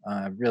awesome.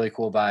 Really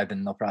cool vibe,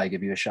 and they'll probably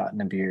give you a shot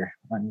and a beer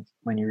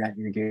when you rent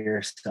your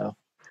gear. So.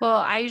 Well,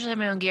 I usually have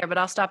my own gear, but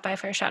I'll stop by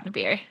for a shot and a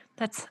beer.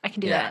 I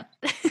can do that.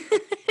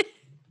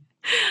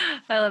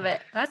 I love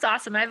it. That's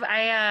awesome.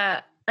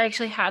 I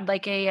actually had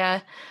like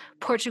a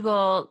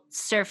Portugal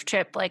surf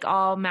trip like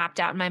all mapped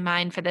out in my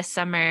mind for this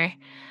summer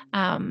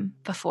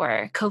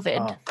before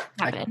COVID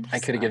happened. I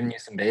could have given you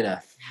some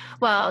beta.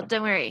 Well,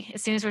 don't worry.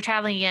 As soon as we're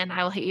traveling again,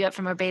 I will hit you up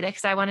for more beta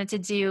because I wanted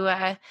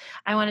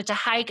to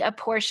hike a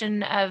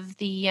portion of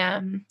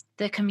the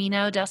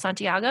Camino del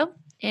Santiago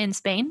in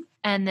Spain.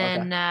 And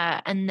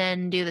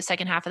then do the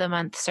second half of the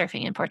month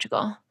surfing in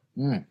Portugal.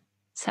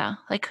 So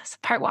like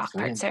part walk,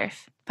 part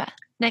surf. But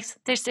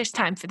there's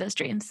time for those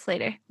dreams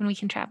later when we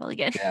can travel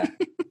again. Yeah.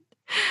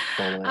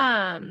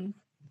 Totally.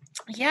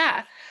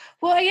 Yeah.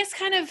 Well, I guess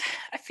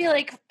I feel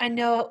like I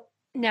know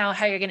now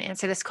how you're going to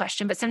answer this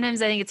question, but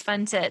sometimes I think it's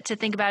fun to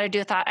think about or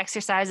do a thought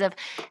exercise of,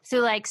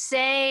 you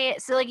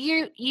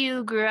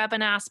grew up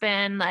in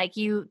Aspen, like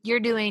you're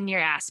doing your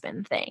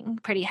Aspen thing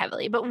pretty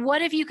heavily, but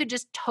what if you could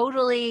just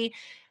totally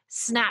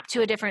snap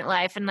to a different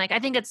life? And like, I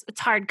think it's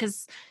hard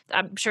because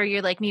I'm sure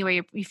you're like me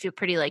where you feel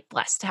pretty like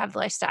blessed to have the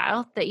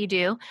lifestyle that you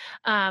do.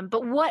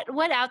 But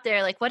what out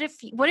there, like what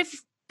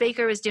if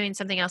Baker was doing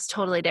something else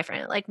totally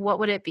different? Like what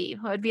would it be?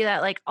 What would be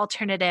that like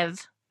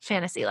alternative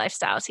fantasy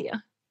lifestyle to you?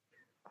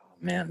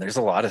 Man, there's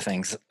a lot of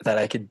things that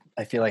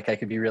I feel like I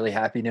could be really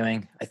happy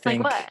doing. I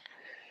think, like what?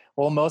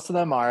 Well, most of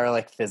them are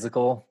like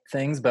physical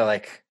things, but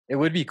like it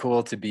would be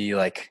cool to be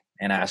like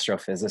an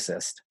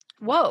astrophysicist.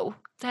 Whoa,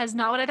 that's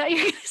not what I thought you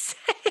were going to say.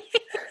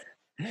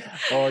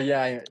 Well,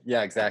 yeah,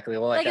 exactly.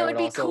 Well, like it would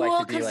be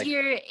cool because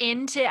you're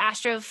into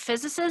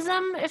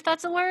astrophysicism, if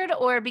that's a word,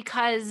 or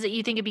because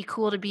you think it'd be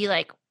cool to be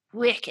like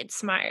wicked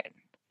smart.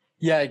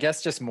 Yeah, I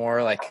guess just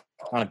more like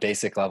on a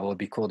basic level, it'd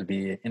be cool to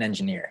be an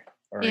engineer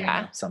or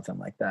something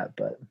like that.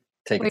 But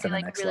take it to the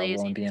next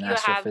level and be an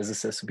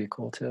astrophysicist would be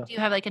cool too. Do you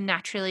have like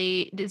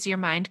does your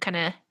mind kind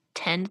of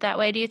tend that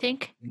way, do you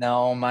think?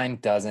 No, mine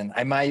doesn't.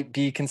 I might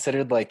be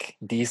considered like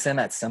decent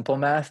at simple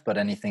math, but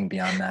anything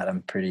beyond that,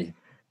 I'm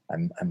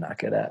not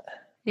good at,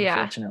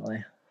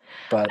 unfortunately.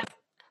 But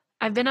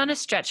I've been on a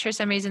stretch for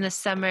some reason this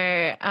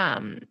summer,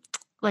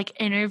 like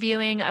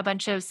interviewing a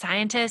bunch of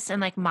scientists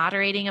and like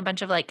moderating a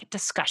bunch of like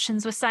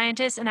discussions with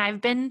scientists. And I've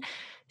been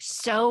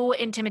so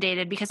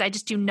intimidated because I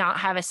just do not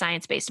have a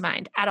science-based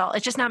mind at all.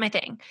 It's just not my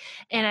thing.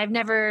 And I've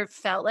never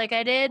felt like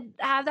I did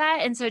have that.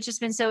 And so it's just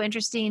been so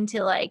interesting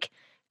to like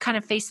kind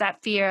of face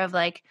that fear of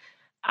like,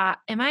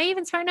 am I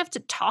even smart enough to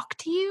talk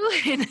to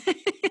you?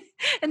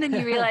 And then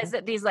you realize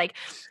that these like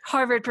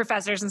Harvard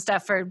professors and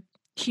stuff are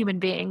human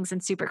beings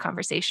and super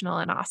conversational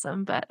and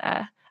awesome. But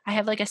I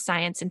have like a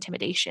science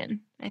intimidation,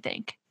 I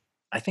think.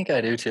 I think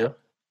I do too.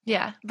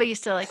 Yeah. But you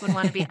still like would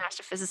want to be an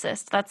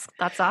astrophysicist.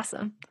 That's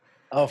awesome.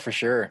 Oh, for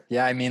sure.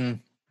 Yeah. I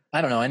mean,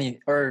 I don't know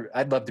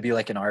I'd love to be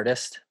like an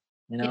artist,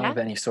 of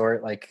any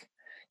sort. Like,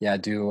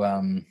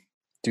 do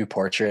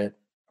portrait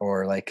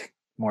or like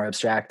more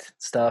abstract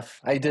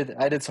stuff. I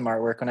did some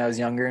artwork when I was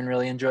younger and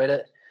really enjoyed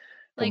it.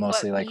 But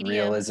mostly like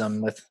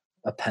realism with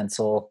a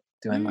pencil,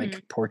 doing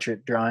like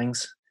portrait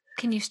drawings.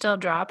 Can you still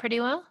draw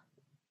pretty well?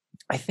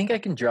 I think I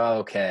can draw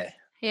okay.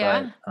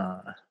 Yeah.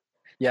 But,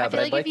 I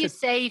feel like if you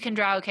say you can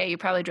draw okay, you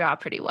probably draw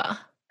pretty well.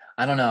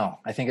 I don't know.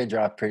 I think I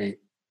draw pretty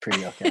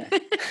okay,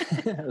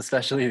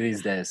 especially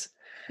these days.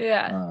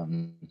 Yeah.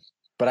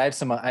 But I have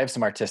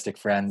some artistic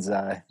friends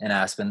in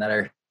Aspen that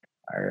are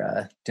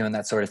doing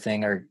that sort of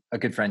thing. Or a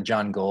good friend,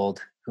 John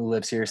Gold, who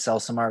lives here,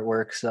 sells some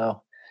artwork.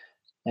 So,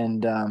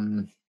 and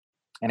a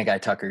guy,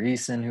 Tucker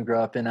Eason, who grew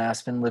up in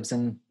Aspen, lives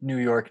in New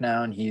York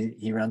now, and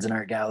he runs an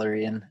art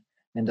gallery and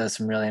does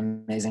some really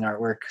amazing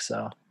artwork.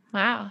 So,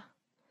 wow.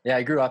 Yeah,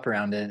 I grew up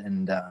around it,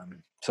 and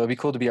so it'd be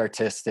cool to be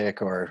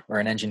artistic or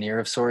an engineer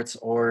of sorts,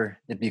 or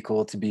it'd be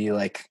cool to be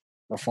like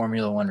a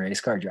Formula One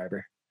race car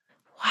driver.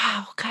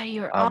 Wow, God,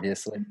 you're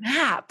obviously on the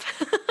map.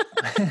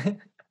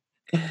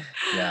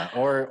 Yeah,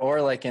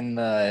 or like in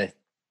the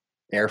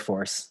Air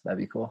Force, that'd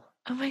be cool.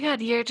 Oh my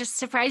God, you're just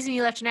surprising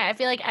me left and right. I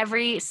feel like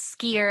every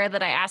skier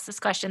that I ask this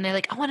question, they're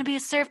like, I want to be a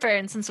surfer.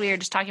 And since we were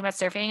just talking about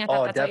surfing, I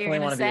thought that's what you were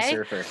going to say.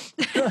 Definitely want to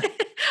be a surfer.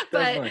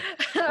 But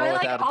or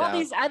like all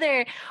these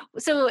other,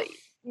 so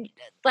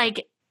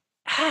like,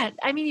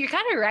 I mean, you're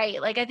kind of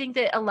right. Like, I think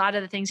that a lot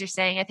of the things you're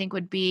saying, I think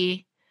would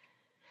be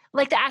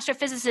like the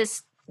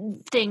astrophysicist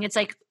thing. It's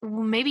like,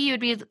 maybe you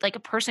would be like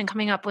a person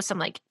coming up with some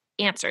like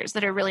answers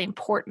that are really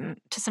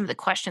important to some of the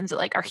questions that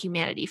like our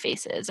humanity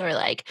faces. Or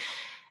like,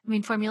 I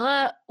mean,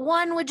 Formula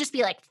One would just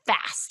be like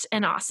fast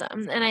and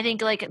awesome. And I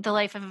think like the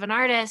life of an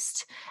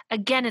artist,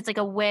 again, it's like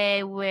a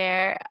way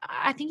where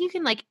I think you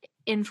can like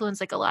influence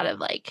like a lot of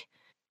like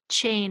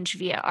change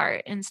via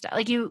art and stuff.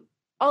 Like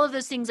all of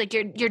those things, like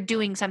you're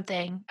doing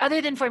something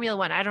other than Formula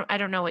One. I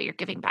don't know what you're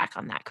giving back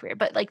on that career,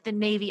 but like the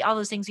Navy, all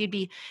those things you'd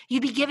be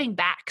giving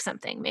back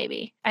something,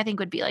 maybe, I think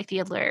would be like the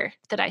allure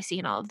that I see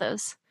in all of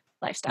those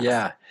lifestyles.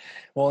 Yeah.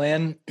 Well,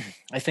 and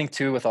I think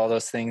too, with all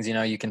those things, you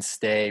know, you can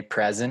stay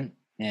present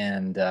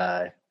and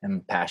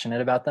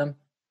passionate about them.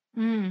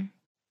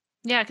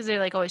 Yeah. Cause they're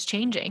like always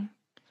changing.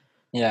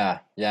 Yeah.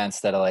 Yeah.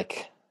 Instead of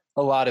like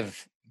a lot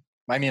of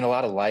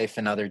life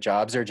and other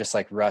jobs are just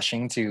like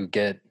rushing to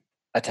get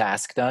a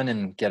task done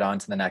and get on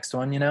to the next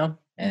one, you know,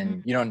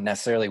 and you don't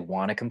necessarily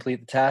want to complete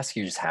the task.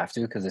 You just have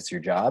to, because it's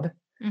your job.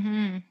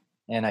 And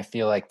I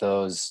feel like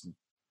those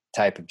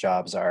type of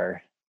jobs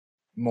are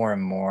more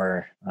and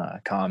more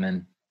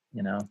common,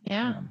 you know?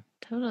 Yeah,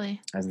 totally.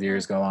 As the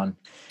years go on.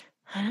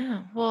 I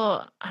know.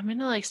 Well, I'm going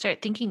to like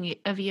start thinking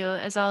of you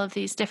as all of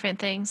these different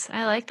things.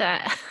 I like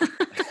that.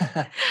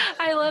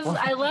 I love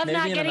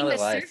not getting the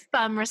surf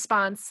bum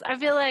response. I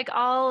feel like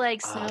all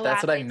like snow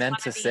that's what I meant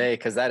to say,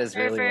 because that is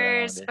really what I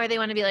wanted to be. Or they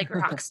want to be like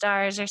rock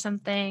stars or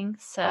something.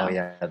 So oh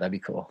yeah, that'd be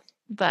cool.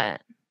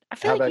 But I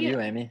feel How about you,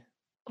 Amy?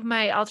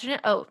 My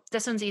alternate. Oh,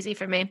 this one's easy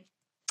for me.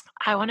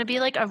 I want to be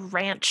like a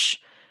ranch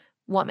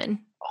woman.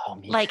 Oh,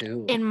 me like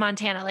too. In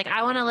Montana. Like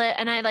I want to live,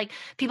 and I like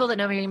people that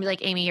know me are gonna be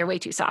like, Amy, you're way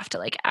too soft to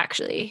like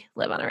actually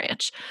live on a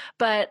ranch.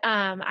 But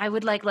I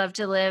would like love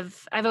to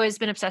live. I've always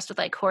been obsessed with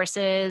like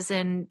horses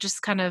and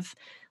just kind of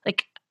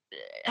like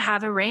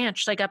have a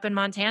ranch like up in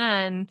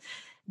Montana and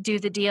do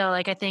the deal.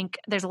 Like I think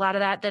there's a lot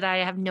of that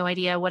I have no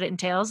idea what it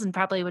entails and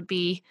probably would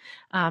be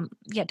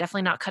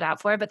definitely not cut out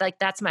for. But like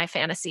that's my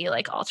fantasy,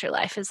 like altar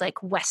life is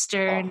like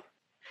Western.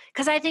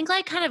 Because I think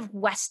like kind of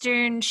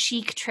Western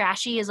chic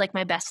trashy is like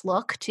my best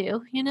look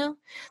too, you know?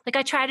 Like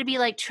I try to be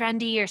like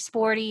trendy or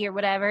sporty or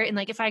whatever. And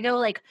like if I go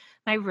like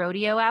my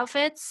rodeo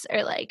outfits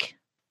are like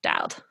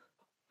dialed.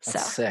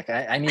 That's sick.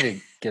 I need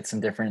to get some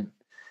different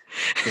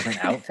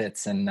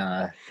outfits and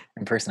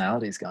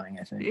personalities going,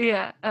 I think.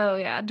 Yeah. Oh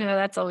yeah. No,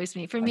 that's always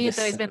me. For me, it's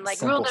always been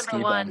like rule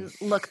number one,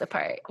 look the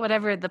part.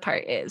 Whatever the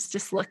part is,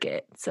 just look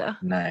it. So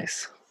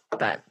nice.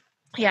 But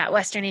yeah,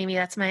 Western Amy,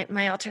 that's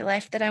my altar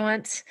life that I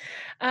want.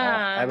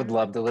 I would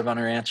love to live on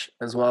a ranch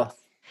as well.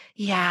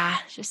 Yeah,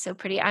 just so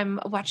pretty. I'm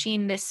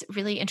watching this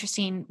really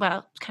interesting,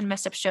 well, kind of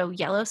messed up show,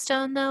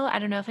 Yellowstone, though. I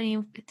don't know if have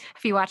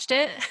you watched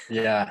it?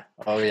 Yeah.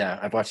 Oh, yeah.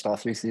 I've watched all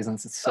 3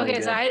 seasons. It's so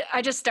good. So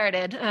I just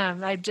started.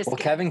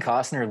 Kevin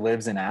Costner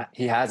lives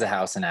he has a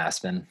house in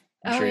Aspen.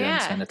 I'm sure he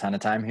doesn't spend a ton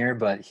of time here,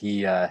 but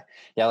he,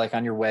 like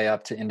on your way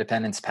up to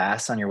Independence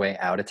Pass, on your way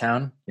out of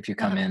town, if you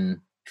come in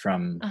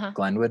from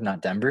Glenwood,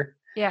 not Denver.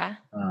 Yeah.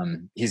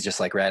 He's just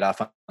like right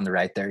off on the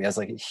right there. He has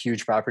like a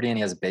huge property and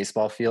he has a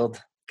baseball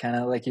field, kind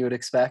of like you would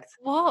expect.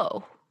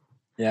 Whoa.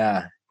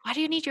 Yeah. Why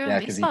do you need your own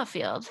baseball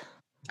field?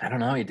 I don't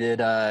know. He did.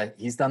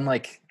 He's done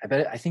like,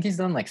 I think he's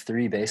done like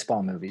 3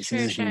 baseball movies.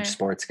 He's a huge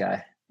sports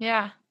guy.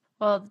 Yeah.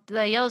 Well,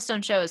 the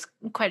Yellowstone show is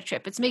quite a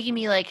trip. It's making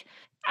me like,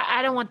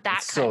 I don't want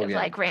that kind of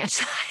like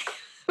ranch life.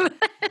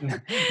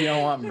 You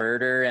don't want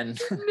murder and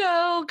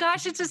no,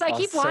 gosh, it's just I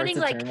keep wanting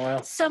like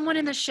turmoil. Someone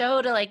in the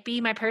show to like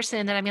be my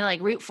person that I'm gonna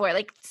like root for.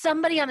 Like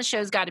somebody on the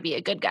show's got to be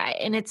a good guy,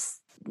 and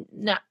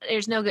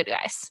there's no good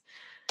guys.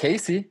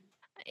 Casey.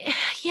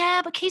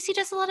 Yeah, but Casey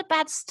does a lot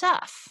know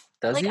stuff.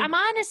 Does he? I'm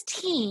on his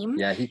team.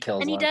 Yeah, he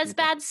kills. And he does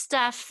bad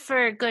stuff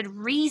for good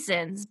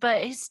reasons,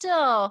 but he's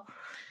still.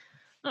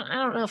 I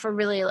don't know if we're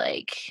really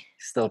like.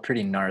 Still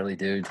pretty gnarly,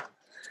 dude.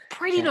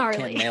 Pretty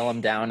gnarly. You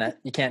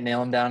can't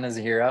nail him down as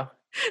a hero.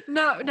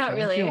 No, not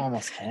really. You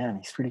almost can.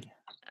 He's pretty.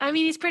 I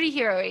mean, he's pretty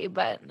hero-y,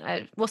 but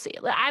we'll see.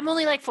 I'm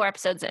only like 4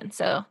 episodes in,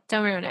 so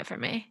don't ruin it for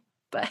me.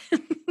 But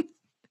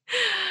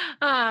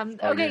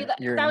okay,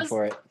 you're in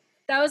for it.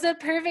 That was a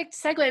perfect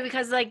segue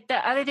because like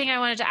the other thing I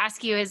wanted to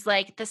ask you is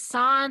like the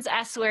Sans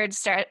S-word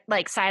start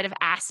like side of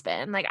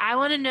Aspen. Like I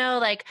want to know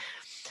like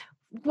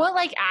what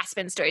like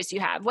Aspen stories do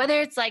you have?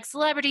 Whether it's like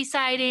celebrity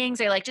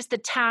sightings or like just the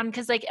town,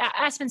 because like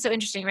Aspen's so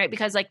interesting, right?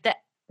 Because like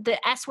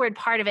the S-word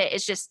part of it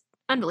is just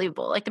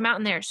unbelievable. Like the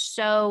mountain there is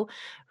so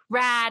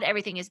rad,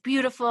 everything is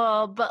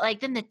beautiful, but like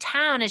then the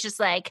town is just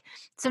like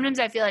sometimes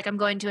I feel like I'm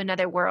going to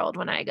another world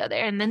when I go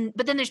there.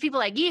 But then there's people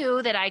like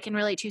you that I can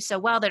relate to so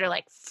well that are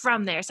like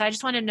from there. So I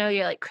just want to know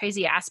your like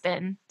crazy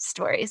Aspen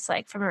stories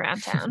like from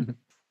around town.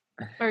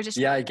 Or just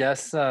I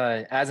guess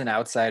as an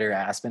outsider,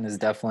 Aspen is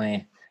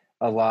definitely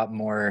a lot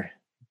more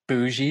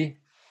bougie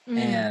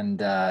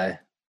and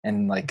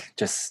like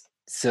just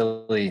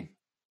silly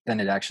than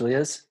it actually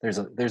is. There's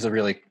a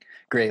really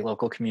great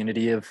local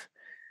community of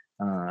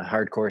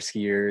hardcore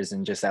skiers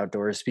and just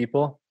outdoors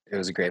people. It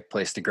was a great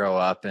place to grow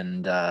up.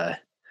 And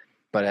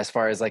but as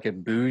far as like a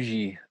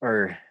bougie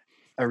or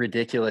a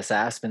ridiculous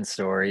Aspen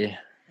story,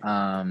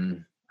 I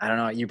don't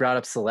know. You brought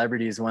up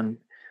celebrities.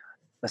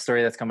 A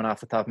story that's coming off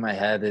the top of my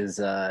head is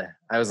I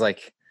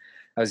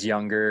was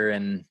younger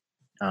and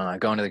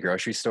going to the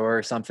grocery store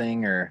or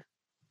something, or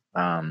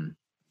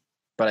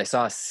but I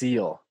saw a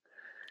seal.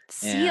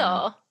 And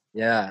Seal.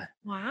 yeah,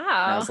 and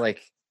I Wow. was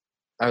like,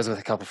 I was with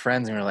a couple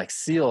friends and we were like,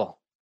 Seal,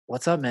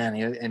 what's up, man?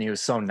 And he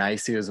was so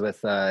nice. He was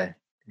with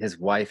his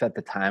wife at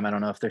the time. I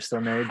don't know if they're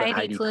still married, but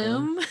Heidi Heidi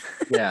Klum. Klum.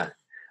 Yeah.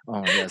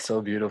 Oh my God,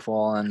 so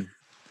beautiful. And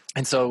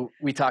so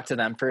we talked to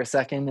them for a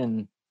second,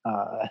 and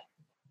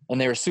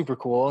they were super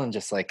cool and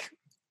just like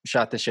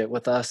shot the shit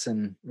with us,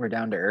 and we're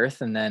down to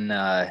earth. And then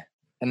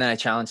I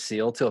challenged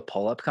Seal to a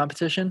pull-up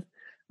competition.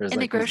 There's In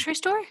the like grocery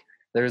store?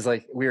 there's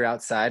like, we were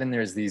outside and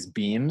there's these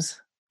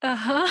beams,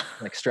 Uh-huh.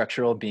 like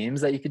structural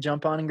beams that you could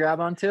jump on and grab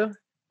onto.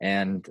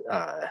 And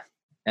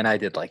I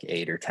did like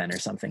 8 or 10 or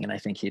something, and I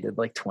think he did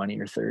like 20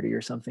 or 30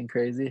 or something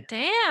crazy.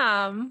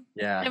 Damn.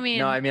 Yeah. I mean,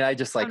 No, I mean, I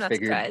just I'm like not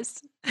figured,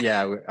 surprised.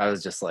 yeah, I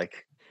was just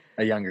like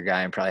a younger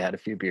guy and probably had a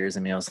few beers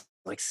in me. I was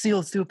like, Seal,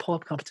 let's do a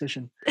pull-up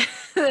competition.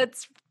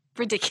 That's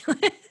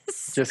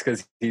ridiculous. Just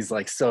because he's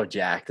like so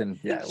jacked, and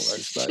yeah, it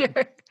was.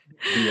 But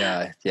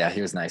Sure. yeah,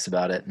 he was nice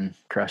about it and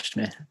crushed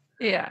me.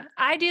 Yeah.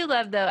 I do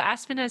love, though,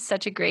 Aspen has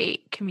such a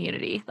great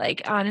community.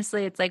 Like,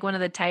 honestly, it's like one of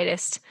the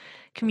tightest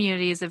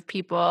communities of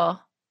people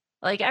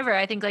like ever.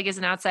 I think, like, as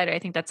an outsider, I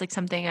think that's like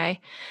something I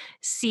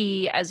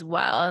see as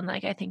well, and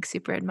like I think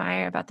super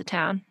admire about the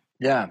town.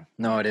 Yeah,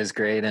 no, it is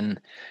great.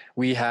 And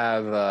we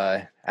have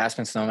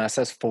Aspen Snowmass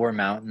has 4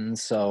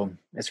 mountains, so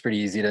it's pretty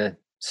easy to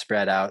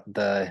spread out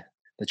the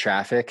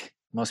traffic.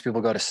 Most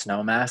people go to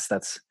Snowmass,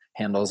 that's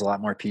handles a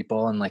lot more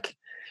people and like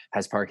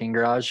has parking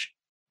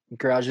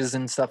garages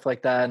and stuff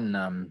like that,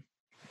 and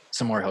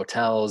some more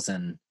hotels,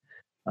 and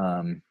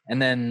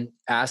then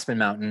Aspen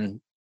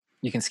Mountain,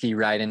 you can ski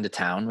right into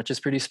town, which is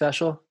pretty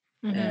special.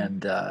 Mhm.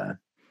 And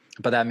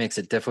but that makes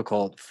it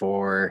difficult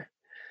for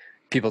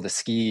people to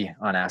ski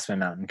on Aspen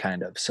Mountain,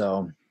 kind of.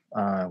 So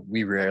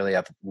we rarely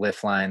have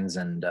lift lines,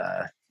 and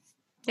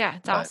Yeah,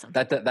 it's but awesome.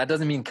 that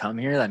doesn't mean come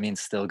here. That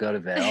means still go to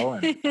Vail.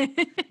 And,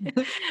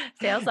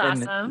 Vail's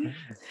and- awesome.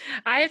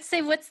 I'd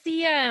say, what's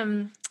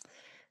the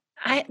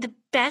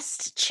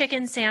best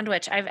chicken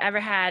sandwich I've ever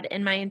had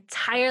in my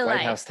entire White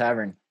life. House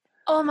Tavern.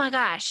 Oh my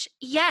gosh.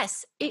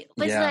 Yes. It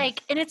was Yeah.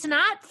 like, and it's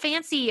not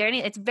fancy or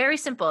anything. It's very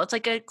simple. It's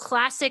like a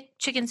classic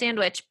chicken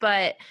sandwich,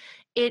 but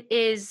it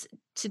is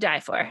to die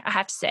for, I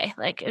have to say.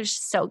 Like, it was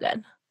just so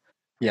good.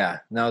 Yeah,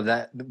 no,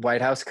 that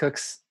White House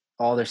cooks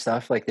all their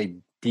stuff like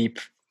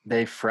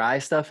they fry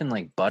stuff in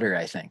like butter,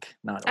 I think.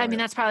 Not I mean, oil.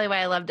 that's probably why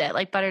I loved it.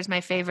 Like, butter's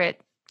my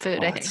favorite food,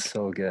 Oh, I it's think.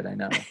 so good. I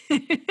know.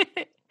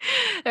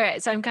 All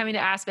right, so I'm coming to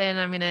Aspen.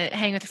 I'm going to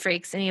hang with the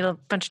freaks and eat a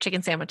bunch of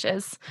chicken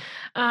sandwiches.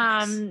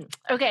 Nice.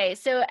 Okay,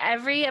 so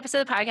every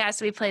episode of the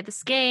podcast, we play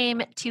this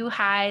game, 2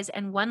 highs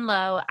and 1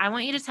 low. I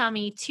want you to tell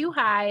me 2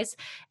 highs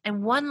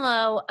and 1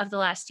 low of the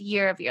last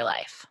year of your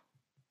life.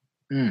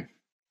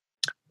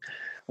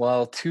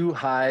 Well, 2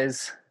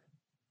 highs.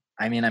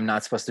 I mean, I'm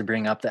not supposed to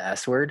bring up the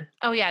S word.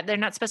 Oh, yeah, they're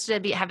not supposed to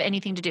have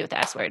anything to do with the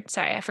S word.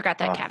 Sorry, I forgot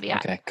that Oh,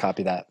 caveat. Okay,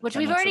 copy that. Which That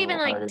we've makes it already a been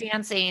little like harder.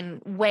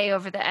 dancing way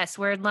over the S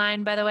word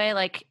line, by the way.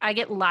 Like, I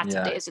get lots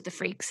of Yeah. days with the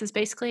freaks is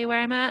basically where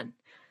I'm at.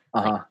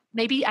 Uh-huh.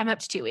 Maybe I'm up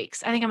to 2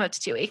 weeks. I think I'm up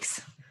to 2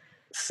 weeks.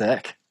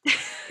 Sick.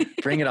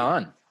 Bring it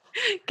on.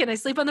 Can I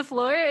sleep on the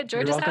floor at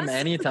George's You're welcome house?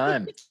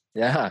 anytime.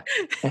 Yeah.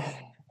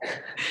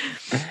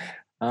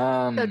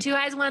 So 2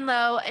 highs, 1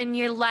 low in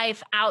your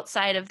life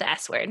outside of the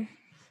S word.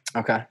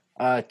 Okay.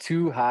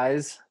 2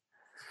 highs.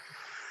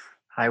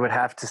 I would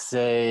have to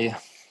say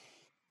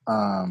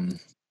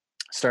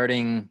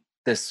starting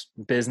this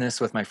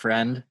business with my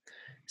friend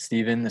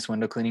Steven, this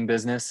window cleaning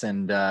business,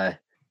 and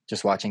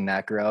just watching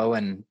that grow,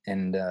 and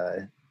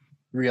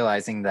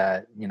realizing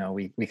that, you know,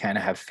 we kind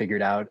of have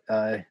figured out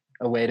a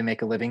way to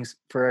make a living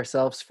for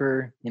ourselves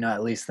for, you know,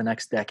 at least the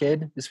next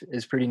decade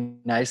is pretty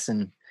nice,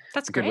 and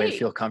That's a good great. way to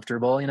feel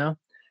comfortable, you know,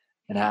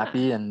 and Yeah.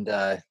 happy, and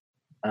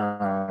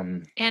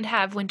And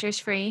have winters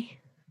free.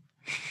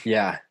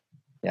 yeah,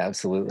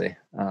 absolutely.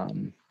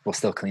 We'll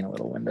still clean a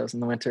little windows in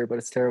the winter, but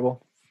it's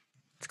terrible.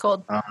 It's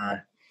cold.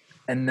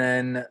 And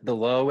then the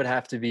low would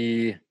have to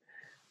be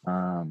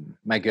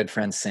my good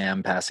friend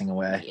Sam passing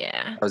away.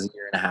 Yeah. That was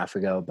 1.5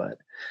 years ago, but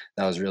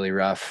that was really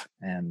rough.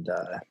 And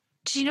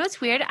Do you know what's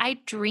weird? I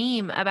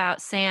dream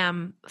about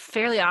Sam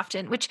fairly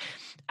often, which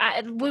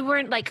we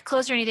weren't like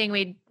close or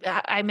anything.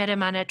 I met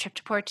him on a trip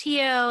to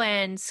Portillo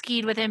and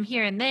skied with him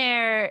here and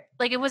there.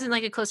 Like, it wasn't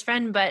like a close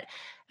friend, but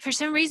for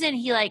some reason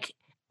he like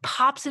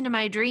pops into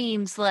my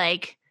dreams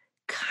like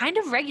kind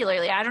of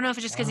regularly. I don't know if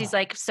it's just because he's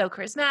like so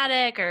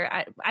charismatic, or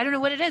I don't know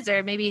what it is,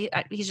 or maybe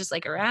he's just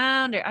like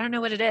around, or I don't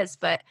know what it is,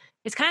 but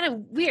it's kind of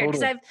weird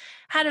because Totally. I've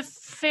had a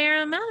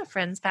fair amount of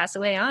friends pass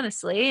away,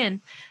 honestly.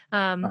 And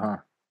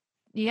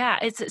yeah,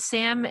 it's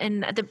Sam,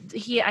 and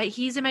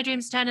he's in my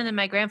dreams a ton, and then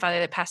my grandfather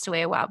that passed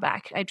away a while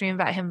back. I dream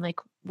about him like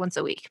once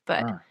a week,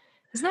 but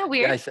isn't that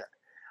weird? yeah,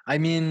 I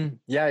mean,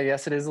 yeah, I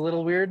guess it is a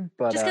little weird,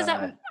 but Just because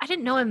I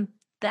didn't know him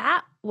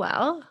that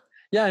well.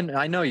 yeah, and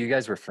I know you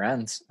guys were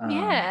friends.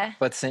 Yeah.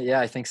 But yeah,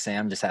 I think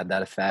Sam just had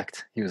that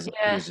effect. He was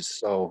just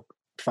so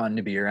fun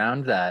to be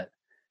around that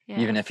Yeah.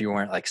 even if you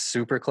weren't like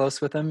super close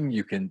with him,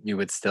 you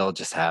would still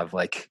just have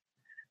like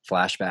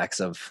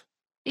flashbacks of.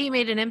 He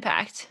made an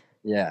impact.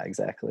 Yeah,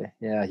 exactly.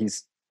 Yeah,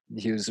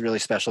 he was a really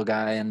special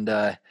guy, and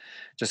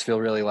just feel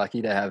really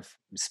lucky to have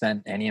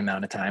spent any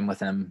amount of time with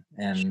him.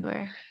 And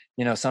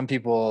Sure. some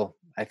people,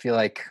 I feel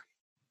like,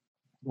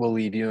 will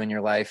leave you in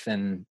your life,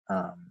 and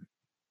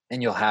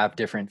you'll have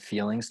different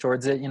feelings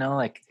towards it.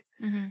 Like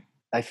Mm-hmm.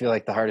 I feel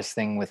like the hardest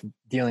thing with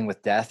dealing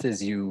with death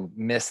is you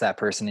miss that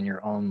person in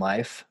your own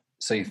life,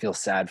 so you feel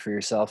sad for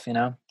yourself.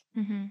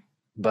 Mm-hmm.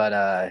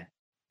 But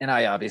and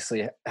I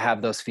obviously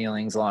have those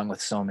feelings along with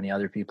so many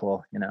other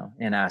people,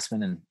 in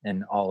Aspen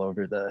and all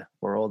over the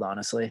world,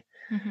 honestly.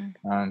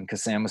 Mm-hmm.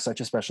 Because Sam was such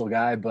a special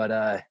guy,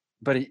 but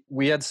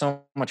we had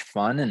so much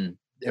fun, and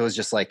it was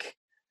just like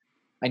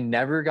I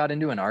never got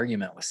into an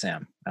argument with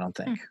Sam, I don't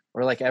think,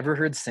 or like ever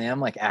heard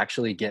Sam like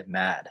actually get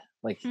mad.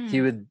 Like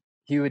he would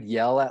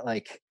yell at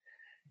like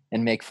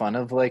and make fun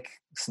of like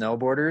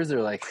snowboarders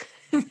or like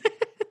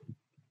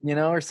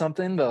or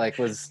something, but like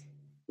was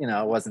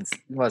it wasn't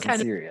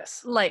Kind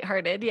serious.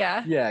 Lighthearted,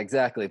 yeah. Yeah,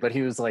 exactly. But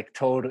he was like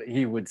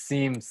he would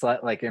seem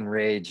like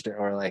enraged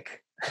or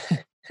like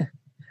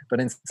but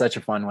in such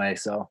a fun way.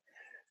 So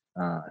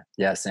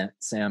yeah,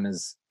 Sam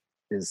is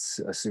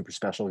a super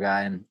special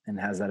guy and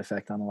has that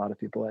effect on a lot of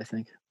people, I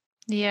think.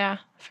 Yeah,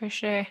 for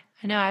sure.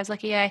 I know. I was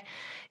lucky I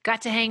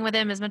got to hang with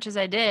him as much as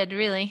I did,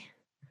 really.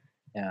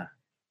 Yeah.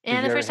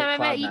 And the first time I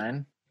met you.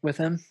 Cloud9 with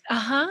him?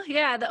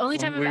 Yeah. The only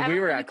time I've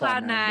ever were been at to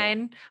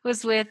Cloud9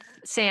 was with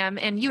Sam,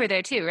 and you were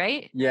there too,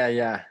 right?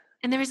 Yeah.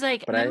 And there was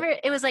like, remember,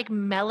 it was like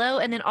mellow,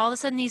 and then all of a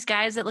sudden these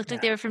guys that looked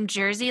like they were from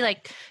Jersey,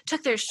 like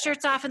took their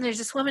shirts off, and there's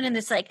this woman in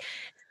this like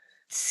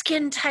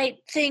skin tight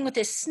thing with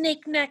this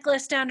snake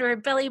necklace down to her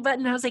belly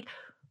button. I was like,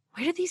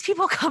 where did these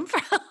people come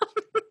from?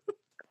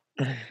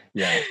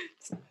 Yeah.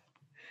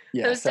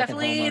 It was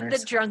definitely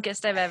the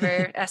drunkest I've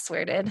ever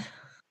S-worded.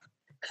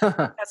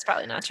 That's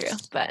probably not true,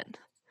 but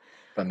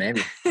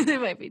maybe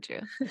it might be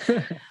true.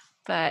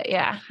 But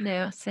yeah,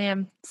 no,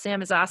 Sam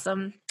is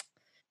awesome.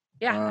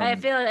 Yeah, I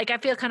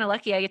feel kind of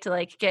lucky. I get to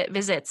like get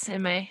visits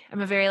I'm a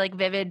very like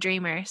vivid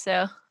dreamer.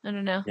 So I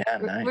don't know. Yeah,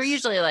 nice. We're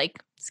usually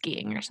like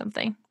skiing or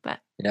something, but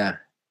yeah.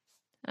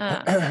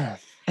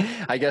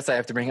 I guess I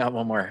have to bring out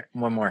one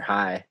more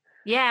high.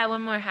 Yeah,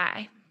 one more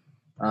high.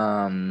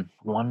 One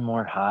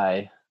more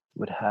high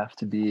would have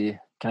to be.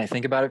 Can I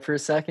think about it for a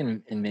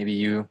second, and maybe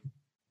you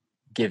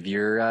give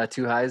your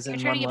 2 highs in 1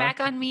 month? You're turning it back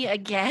on me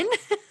again?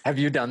 Have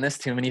you done this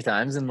too many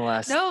times in the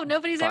last? No,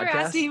 nobody's ever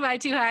asked me my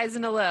 2 highs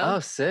and a low. Oh,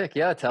 sick!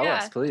 Yeah, tell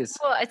us, please.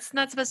 Well, it's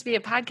not supposed to be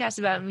a podcast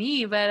about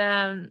me, but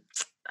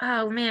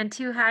oh man,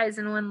 2 highs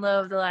and 1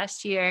 low of the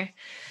last year.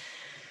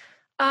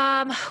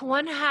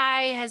 One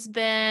high has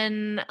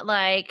been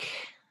like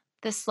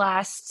this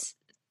last,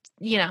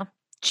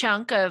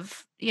 chunk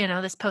of,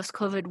 this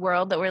post-COVID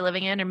world that we're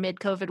living in, or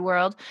mid-COVID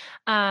world.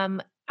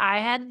 I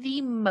had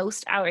the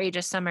most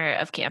outrageous summer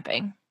of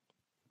camping.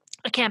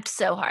 I camped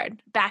so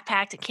hard,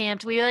 backpacked,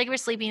 camped. We were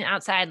sleeping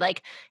outside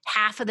like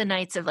half of the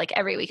nights of like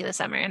every week of the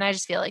summer. And I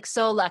just feel like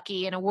so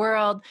lucky in a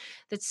world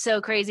that's so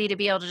crazy to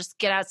be able to just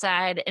get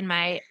outside in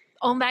my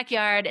own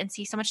backyard and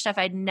see so much stuff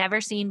I'd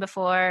never seen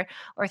before,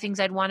 or things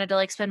I'd wanted to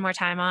like spend more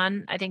time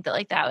on. I think that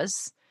like that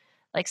was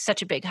like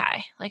such a big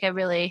high. Like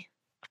I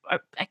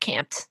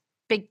camped.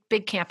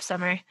 Big camp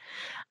summer.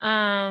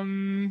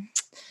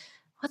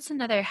 What's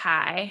another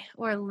high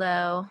or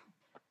low?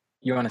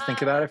 You want to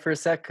think about it for a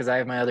sec? Because I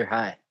have my other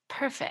high.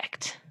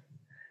 Perfect.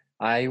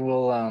 I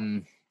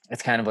will,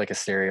 it's kind of like a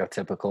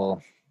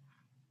stereotypical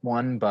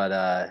one,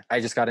 but I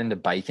just got into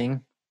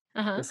biking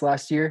this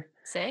last year.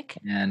 Sick.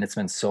 And it's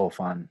been so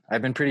fun.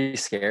 I've been pretty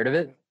scared of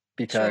it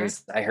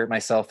because I hurt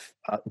myself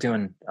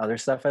doing other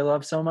stuff I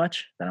love so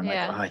much that I'm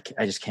like,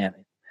 I just can't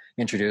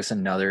introduce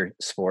another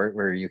sport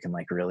where you can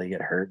like really get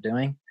hurt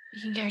doing.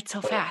 You can get hurt so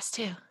fast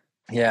too.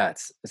 Yeah.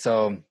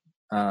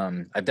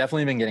 I've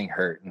definitely been getting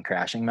hurt and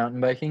crashing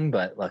mountain biking,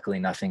 but luckily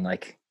nothing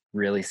like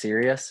really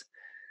serious.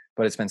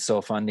 But it's been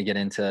so fun to get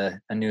into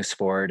a new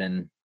sport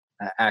and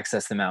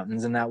access the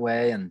mountains in that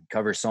way and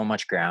cover so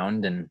much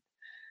ground and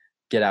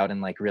get out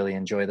and like really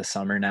enjoy the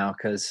summer now.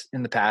 Cause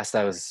in the past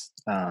I was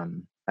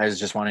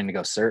just wanting to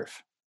go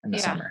surf in the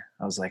summer.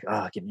 I was like,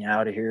 oh, get me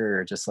out of here.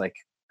 Or just like,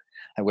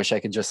 I wish I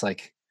could just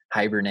like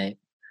hibernate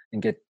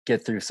and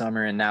get through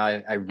summer. And now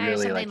I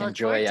really like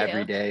enjoy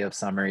every day of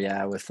summer.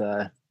 Yeah.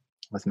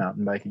 With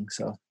mountain biking.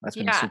 So that's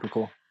been super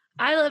cool.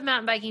 I love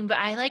mountain biking, but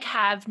I like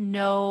have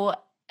no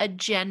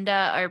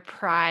agenda or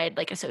pride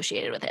like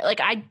associated with it.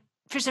 Like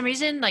for some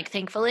reason, like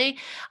thankfully,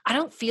 I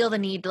don't feel the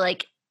need to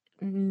like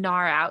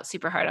gnaw out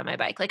super hard on my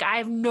bike. Like I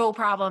have no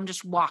problem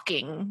just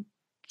walking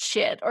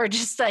shit or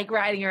just like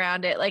riding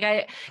around it. Like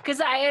I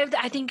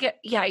think,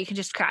 you can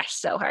just crash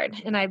so hard.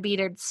 And I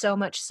beatered so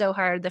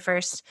hard the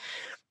first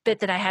bit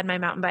that I had my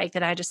mountain bike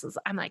that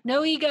I'm like,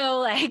 no ego.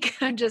 Like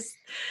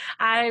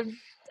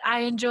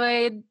I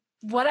enjoyed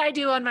what I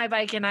do on my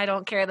bike, and I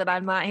don't care that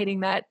I'm not hitting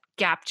that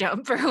gap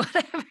jump or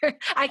whatever.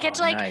 I catch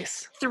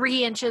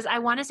 3 inches. I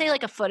want to say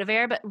like a foot of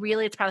air, but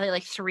really it's probably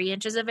like 3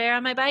 inches of air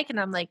on my bike, and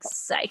I'm like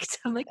psyched.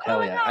 I'm like,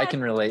 hell yeah, I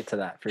can relate to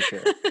that for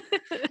sure.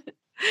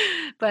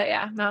 But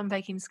yeah, mountain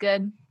biking's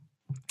good.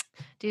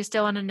 Do you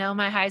still want to know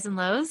my highs and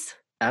lows?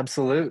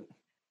 Absolute.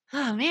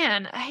 Oh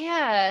man,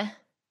 I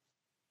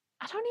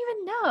don't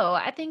even know.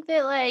 I think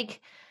that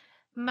like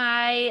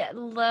my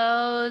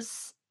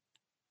lows,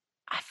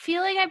 I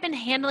feel like I've been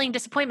handling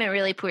disappointment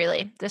really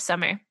poorly this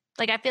summer.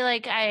 Like I feel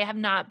like I have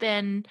not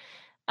been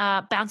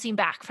bouncing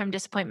back from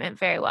disappointment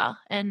very well,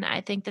 and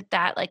I think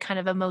that like kind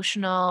of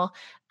emotional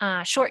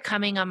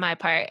shortcoming on my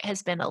part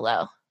has been a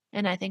low.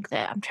 And I think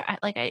that I'm trying,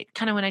 like I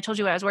kind of, when I told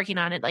you what I was working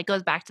on, it like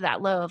goes back to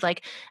that low of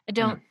like,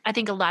 I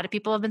think a lot of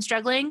people have been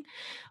struggling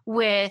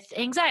with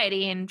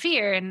anxiety and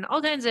fear and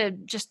all kinds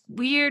of just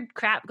weird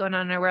crap going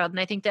on in our world. And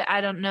I think that I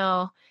don't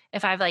know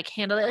if I've like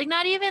handled it, like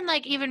not even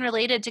like even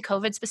related to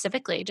COVID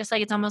specifically, just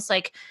like it's almost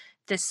like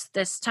this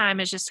time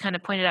has just kind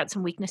of pointed out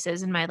some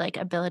weaknesses in my like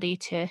ability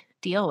to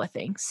deal with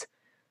things.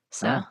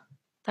 So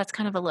that's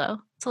kind of a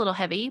low. It's a little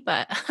heavy,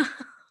 but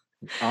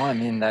I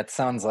mean, that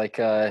sounds like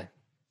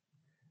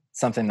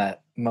something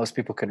that most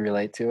people could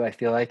relate to, I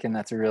feel like, and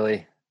that's a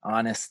really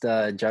honest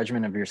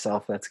judgment of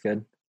yourself. That's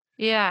good.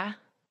 Yeah.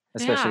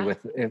 Especially with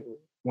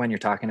when you're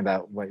talking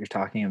about what you're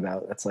talking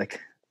about. That's like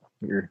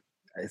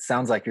it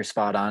sounds like you're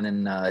spot on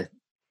in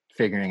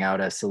figuring out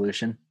a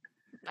solution.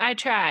 I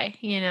try,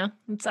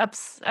 it's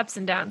ups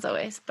and downs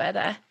always,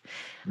 but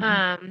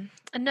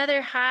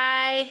another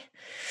high.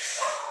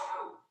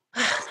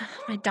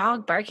 My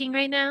dog barking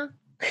right now.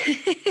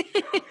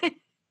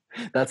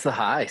 That's the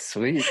high.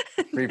 Sweet.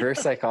 Reverse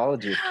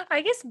psychology.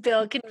 I guess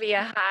Bill can be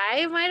a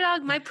high.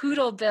 My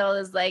poodle Bill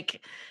is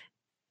like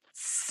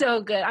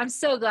so good. I'm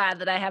so glad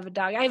that I have a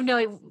dog. I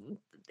know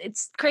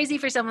it's crazy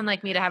for someone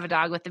like me to have a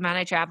dog with the amount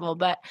I travel,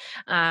 but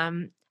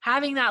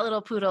having that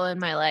little poodle in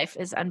my life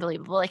is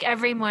unbelievable. Like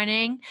every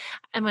morning,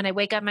 and when I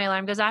wake up, my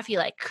alarm goes off, he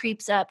like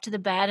creeps up to the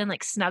bed and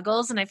like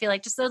snuggles. And I feel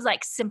like just those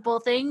like simple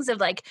things of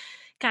like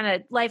kind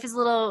of life is a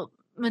little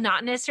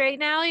monotonous right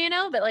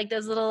now, but like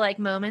those little like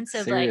moments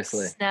of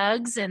Seriously. like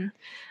snugs and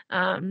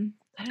I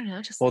don't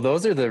know, just well,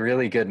 those are the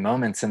really good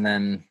moments. And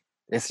then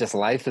it's just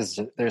life is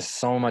just, there's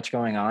so much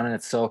going on and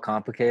it's so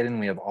complicated and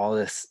we have all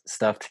this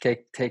stuff to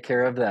take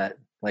care of that,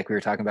 like we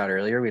were talking about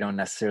earlier, we don't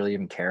necessarily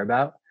even care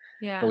about.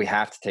 Yeah. But we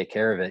have to take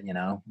care of it,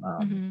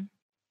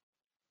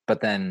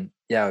 But then,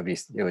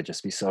 it would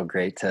just be so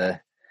great to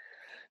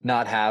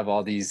not have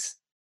all these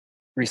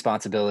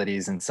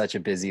responsibilities in such a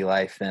busy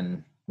life,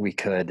 and we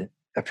could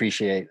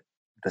appreciate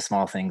the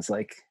small things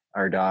like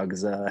our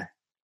dog's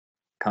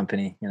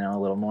company, a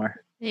little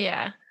more.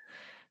 Yeah.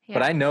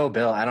 But I know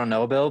Bill. I don't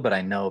know Bill, but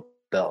I know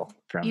Bill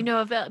from.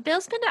 Bill.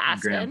 Bill's been to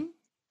Aspen. Graham.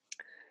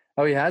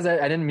 Oh, he has.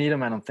 I didn't meet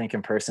him, I don't think,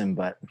 in person,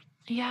 but.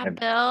 Yeah,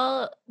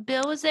 Bill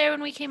was there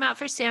when we came out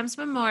for Sam's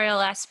Memorial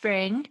last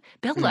spring.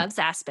 Bill loves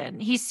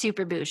Aspen. He's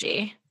super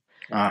bougie.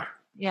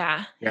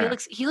 Yeah. He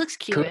looks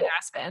cute in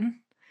Aspen.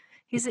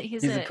 He's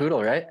a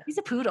poodle, right? He's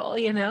a poodle,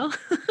 Yeah.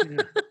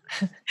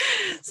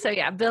 So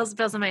yeah, Bill's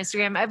on my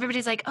Instagram.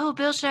 Everybody's like, oh,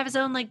 Bill should have his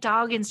own like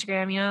dog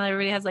Instagram.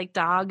 Everybody has like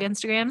dog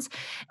Instagrams.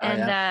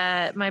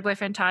 And my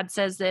boyfriend Todd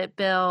says that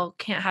Bill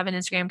can't have an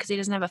Instagram because he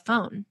doesn't have a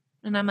phone.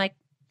 And I'm like,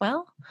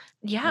 well,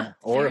 yeah.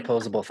 Or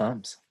opposable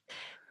thumbs.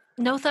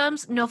 No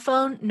thumbs, no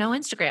phone, no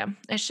Instagram.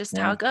 It's just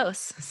how it goes.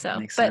 So,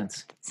 makes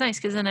sense. It's nice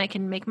because then I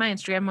can make my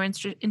Instagram more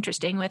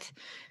interesting with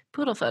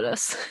poodle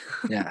photos.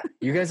 Yeah.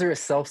 You guys are a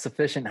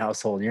self-sufficient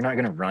household. You're not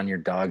going to run your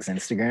dog's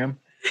Instagram.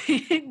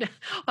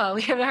 Well,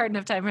 we have a hard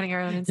enough time running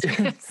our own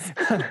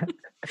Instagrams.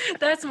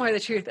 That's more the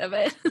truth of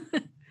it.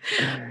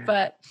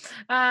 But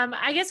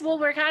I guess,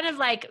 we're kind of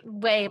like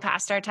way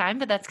past our time,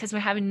 but that's because we're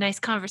having a nice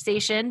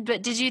conversation.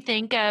 But did you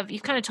think of, you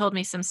kind of told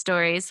me some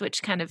stories,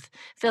 which kind of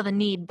fill the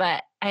need,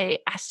 but I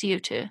asked you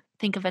to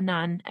think of a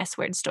non-S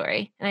word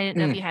story. And I didn't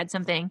know if you had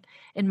something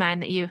in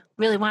mind that you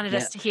really wanted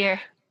us to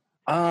hear.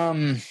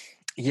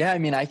 Yeah, I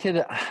mean, I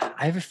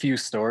have a few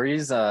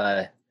stories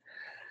that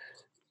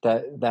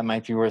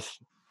might be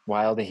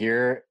worthwhile to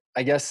hear.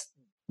 I guess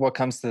what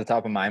comes to the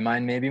top of my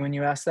mind maybe when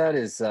you ask that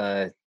is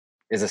a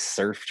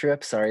surf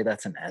trip. Sorry,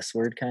 that's an S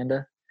word kind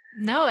of.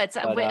 No,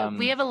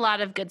 we have a lot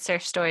of good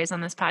surf stories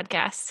on this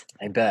podcast.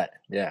 I bet.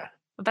 Yeah.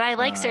 But I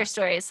like surf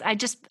stories. I've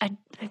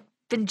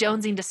been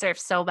jonesing to surf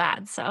so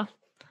bad. So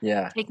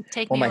yeah,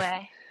 take me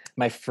away.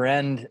 My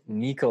friend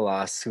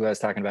Nicolas, who I was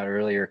talking about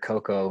earlier,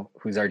 Coco,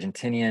 who's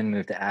Argentinian,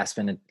 moved to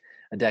Aspen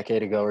a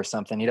decade ago or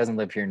something. He doesn't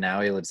live here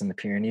now. He lives in the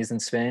Pyrenees in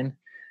Spain.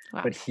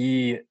 Wow. But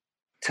he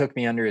took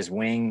me under his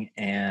wing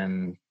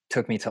and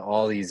took me to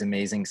all these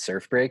amazing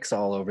surf breaks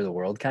all over the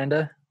world, kind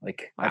of.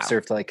 Like I've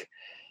surfed like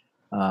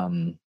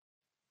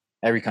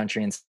every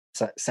country in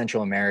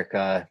Central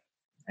America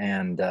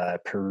and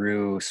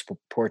Peru,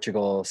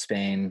 Portugal,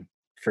 Spain,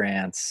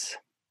 France.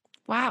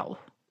 Wow.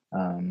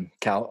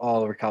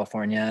 All over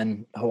California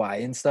and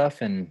Hawaii and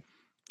stuff. And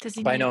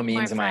by no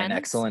means am I an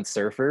excellent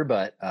surfer,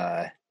 but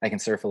I can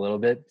surf a little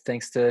bit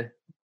thanks to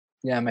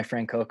my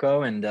friend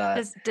Coco. And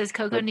does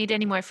Coco need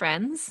any more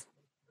friends?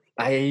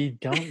 I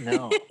don't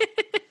know.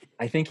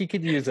 I think he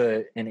could use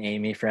an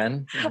Amy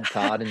friend,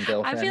 Todd and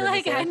Bill. I feel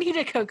like I need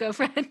a Coco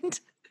friend.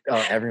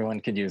 Oh,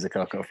 everyone could use a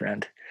Coco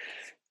friend.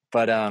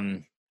 But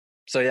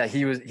so yeah,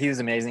 he was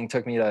amazing.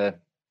 Took me to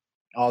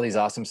all these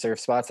awesome surf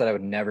spots that I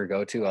would never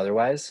go to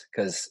otherwise,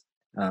 because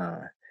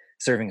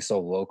surfing is so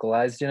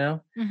localized,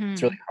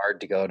 it's really hard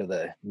to go to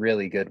the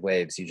really good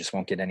waves. You just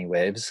won't get any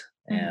waves.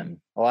 And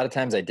a lot of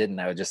times I didn't.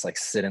 I would just like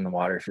sit in the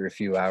water for a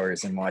few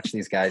hours and watch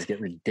these guys get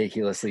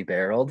ridiculously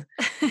barreled.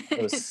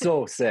 It was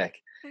so sick.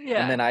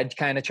 Yeah. And then I'd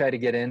kind of try to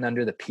get in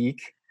under the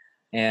peak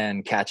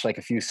and catch like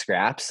a few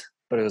scraps,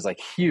 but it was like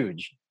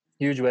huge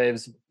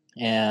waves.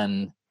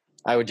 And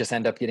I would just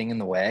end up getting in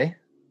the way.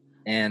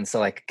 And so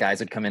like guys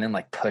would come in and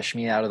like push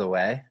me out of the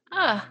way.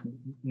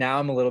 Now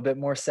I'm a little bit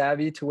more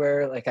savvy to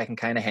where like I can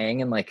kind of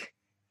hang and like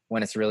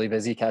when it's really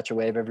busy, catch a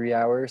wave every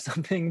hour or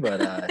something,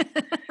 but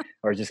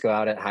or just go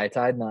out at high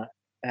tide, not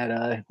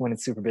at when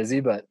it's super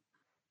busy. But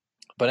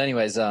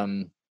anyways,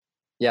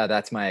 yeah,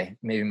 that's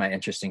maybe my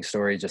interesting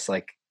story, just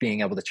like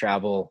being able to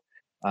travel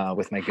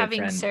with my good having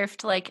friend.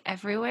 Surfed like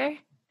everywhere.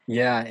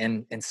 Yeah,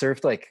 and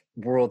surfed like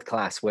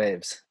world-class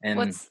waves. And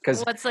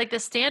what's like the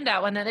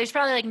standout one? That there's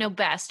probably like no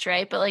best,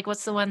 right? But like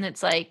what's the one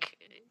that's like,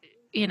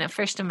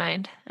 first in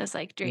mind as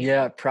like dream?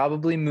 Yeah,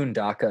 probably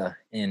Mundaka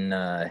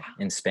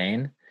in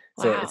Spain.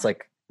 So it's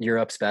like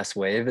Europe's best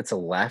wave. It's a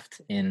left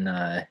in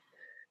the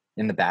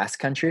Basque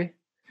Country.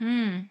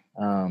 Yeah,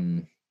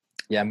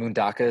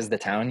 Mundaka is the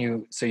town.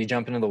 You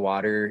jump into the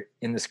water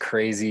in this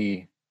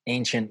crazy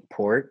ancient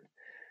port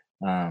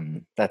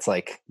that's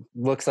like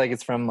looks like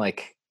it's from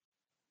like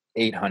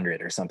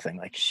 800 or something,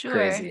 like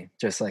crazy.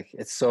 Just like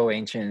it's so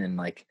ancient and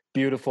like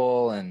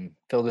beautiful and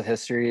filled with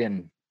history.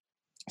 And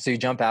so you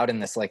jump out in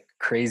this like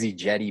crazy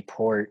jetty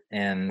port,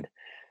 and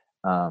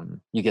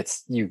you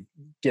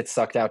get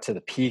sucked out to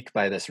the peak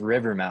by this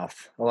river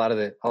mouth. A lot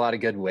of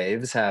good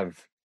waves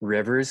have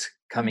rivers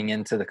coming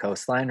into the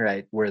coastline,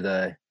 right where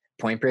the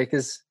Point Break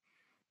is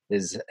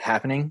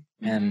happening.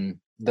 And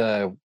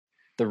the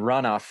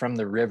runoff from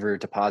the river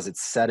deposits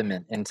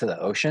sediment into the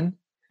ocean.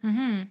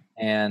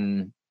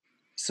 And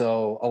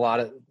so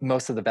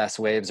most of the best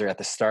waves are at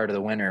the start of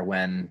the winter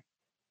when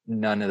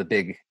none of the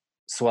big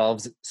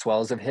swells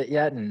have hit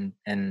yet,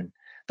 and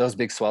those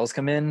big swells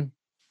come in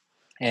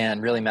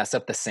and really mess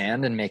up the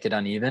sand and make it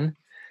uneven.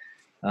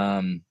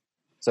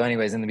 So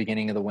anyways, in the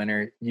beginning of the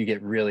winter, you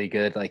get really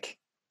good like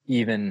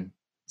even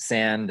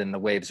sand, and the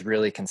waves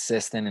really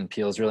consistent and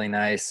peels really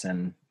nice.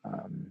 And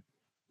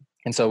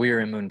so we were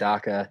in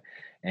Mundaka,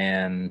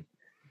 and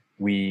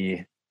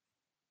it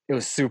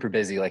was super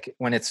busy. Like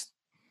when it's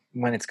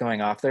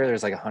going off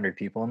there's like 100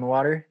 people in the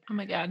water. Oh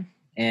my God.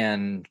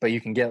 But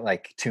you can get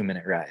like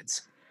 2-minute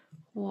rides.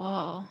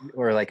 Whoa.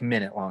 Or like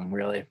minute long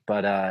really.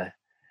 But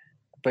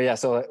yeah,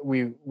 so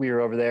we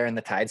were over there and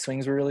the tide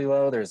swings were really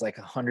low. There's like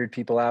 100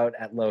 people out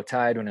at low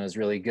tide when it was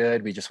really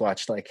good. We just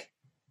watched like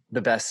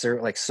the best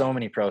like so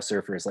many pro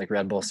surfers, like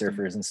Red Bull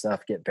surfers and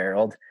stuff, get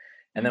barreled.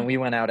 And then we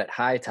went out at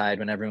high tide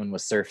when everyone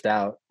was surfed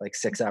out like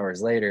 6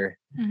 hours later.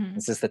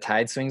 And since the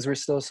tide swings were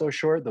still so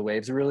short, the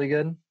waves were really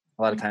good.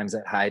 A lot of times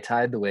at high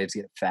tide, the waves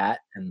get fat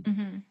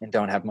and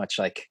don't have much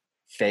like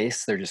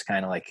face. They're just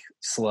kind of like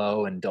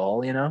slow and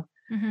dull, if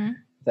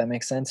that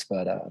makes sense.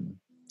 But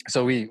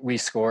so we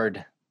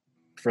scored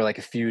for like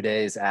a few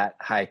days at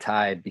high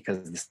tide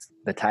because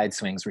the tide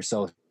swings were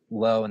so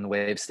low and the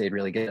waves stayed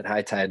really good at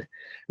high tide.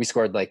 We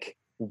scored like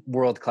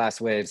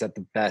world-class waves at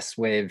the best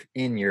wave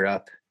in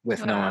Europe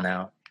with no one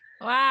out.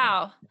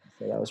 Wow.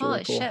 So that was Holy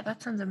really cool. shit,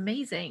 that sounds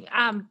amazing.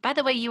 By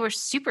the way, you were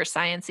super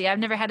sciencey. I've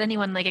never had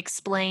anyone like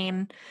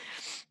explain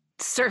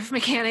surf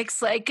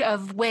mechanics like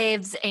of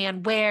waves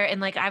and where,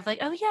 and like I've like,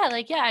 oh yeah,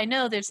 like yeah, I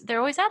know they're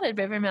always out at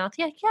river mouth.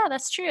 Yeah,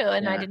 that's true.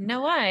 And I didn't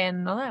know why.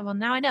 And well,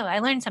 now I know. I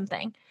learned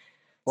something.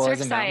 Well, surf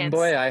as a science.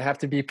 mountain boy, I have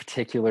to be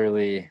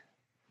particularly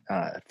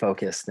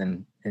focused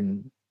in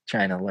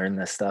trying to learn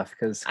this stuff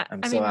because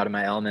I'm so out of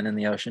my element in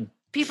the ocean.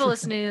 People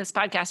listening to this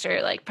podcast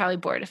are like probably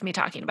bored of me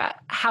talking about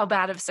how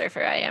bad of a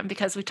surfer I am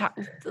because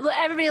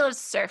everybody loves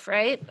to surf,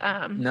 right?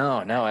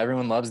 No,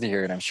 everyone loves to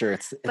hear it. I'm sure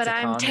it's but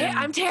I'm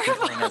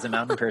terrible as a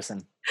mountain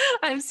person.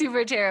 I'm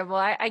super terrible.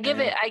 I give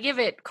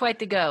it quite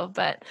the go,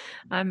 but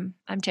I'm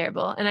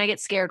terrible and I get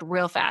scared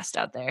real fast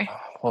out there.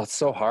 Well, it's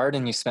so hard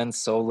and you spend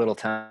so little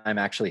time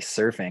actually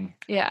surfing.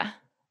 Yeah.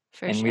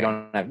 For sure. You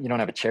don't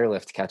have a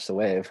chairlift to catch the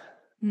wave.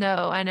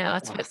 No, I know.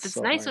 It's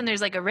so nice hard when there's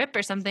like a rip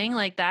or something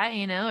like that,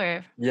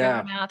 or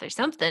river mouth or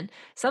something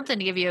to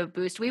give you a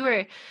boost. We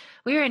were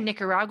in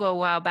Nicaragua a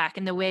while back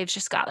and the waves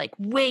just got like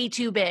way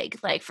too big.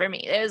 Like for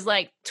me, it was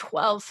like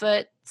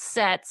 12-foot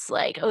sets,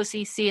 like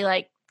OCC,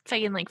 like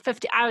fucking like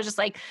 50. I was just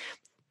like,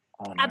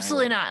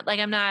 absolutely not.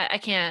 Like I'm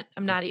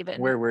not even.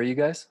 Where were you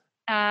guys?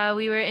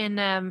 We were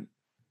in,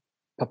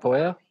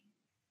 Papoya?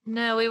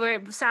 No, we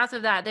were south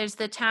of that. There's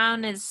the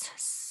town is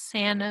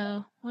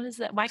what is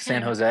that?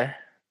 San Jose?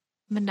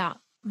 Managua?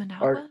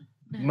 No.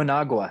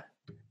 Managua.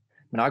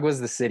 Managua is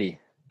the city.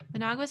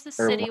 Managua's the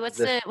city. What's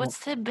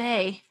the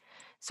bay?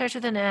 Starts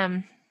with an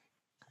M.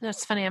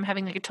 That's funny. I'm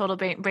having like a total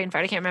brain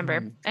fart. I can't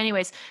remember.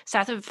 Anyways,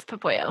 south of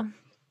Popoyo.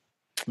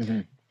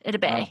 At a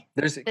bay.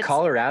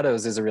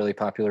 Colorado's is a really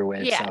popular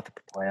wave south of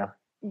Popoyo.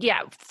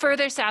 Yeah,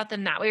 further south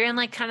than that. We were in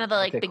like kind of the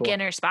like Okay, cool.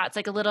 beginner spots,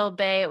 like a little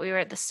bay. We were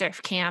at the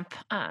surf camp.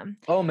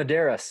 Oh,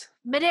 Madeiras.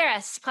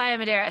 Madeiras, Playa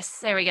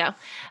Madeiras. There we go.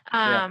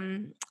 Yeah.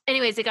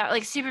 Anyways, it got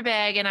like super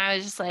big, and I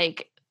was just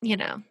like,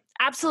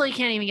 absolutely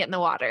can't even get in the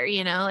water.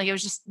 Like it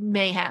was just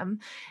mayhem.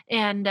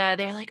 And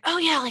they're like, oh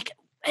yeah, like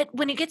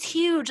when it gets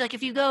huge, like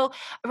if you go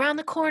around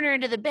the corner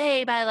into the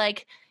bay by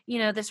like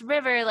this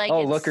river, like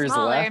Oh, it's Looker's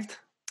smaller. left.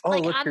 Oh, Like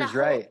on the Looker's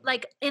whole, right.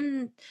 like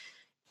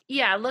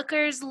yeah,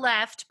 Looker's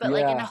left, but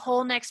like in the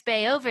whole next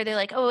bay over, they're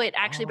like, oh, it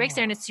actually breaks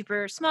there and it's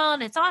super small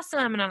and it's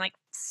awesome. And I'm like,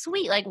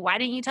 sweet. Like, why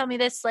didn't you tell me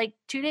this like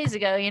 2 days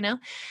ago, And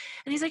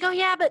he's like, oh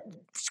yeah, but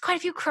there's quite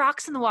a few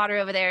crocs in the water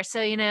over there.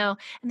 So, and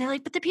they're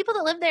like, but the people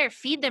that live there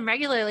feed them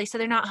regularly so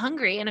they're not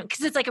hungry. And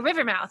because it's like a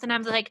river mouth. And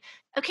I'm like,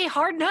 okay,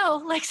 hard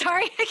no. Like,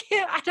 sorry,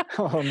 I don't.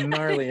 Oh,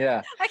 gnarly.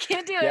 Yeah. I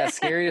can't do it. Yeah.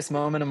 Scariest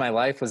moment of my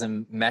life was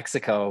in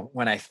Mexico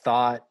when I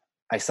thought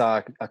I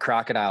saw a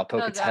crocodile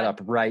poke its head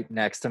up right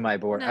next to my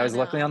board. I was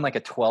luckily on like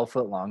a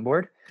 12-foot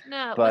longboard.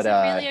 No, but was it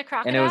really a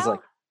crocodile? And it was like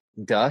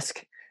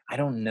dusk. I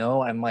don't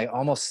know. I'm like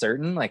almost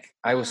certain. Like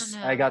I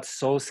got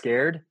so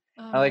scared.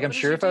 I'm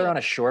sure if I were on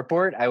a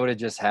shortboard, I would have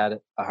just had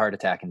a heart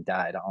attack and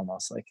died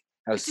almost. Like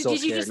I was so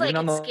scared. You just, like,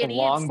 even on the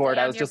longboard,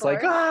 I was just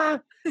like,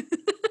 ah.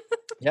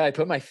 Yeah, I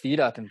put my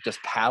feet up and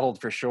just paddled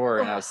for shore,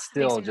 and I was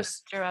still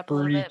just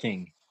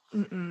freaking.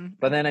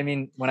 But then, I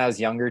mean, when I was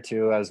younger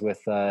too, I was with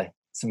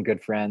some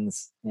good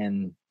friends,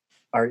 and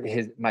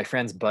my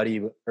friend's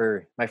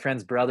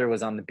brother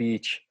was on the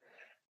beach,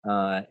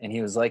 and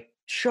he was like,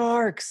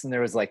 sharks, and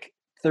there was like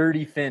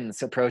 30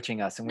 fins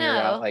approaching us, and we were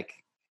out like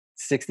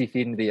 60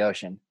 feet into the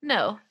ocean.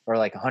 Or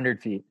like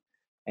 100 feet.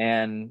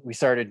 And we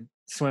started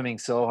swimming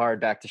so hard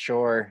back to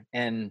shore,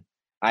 and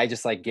I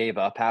just like gave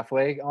up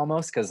halfway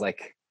almost, because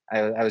like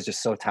I was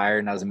just so tired,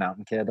 and I was a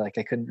mountain kid. Like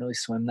I couldn't really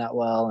swim that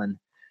well, and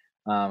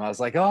I was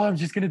like, oh, I'm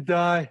just gonna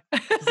die.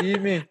 Just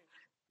eat me.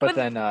 But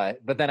then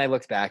I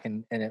looked back,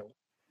 and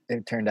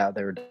it turned out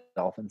they were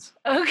dolphins.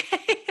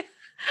 Okay.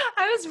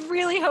 I was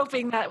really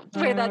hoping that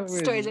where that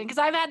story's in, because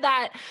I've had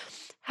that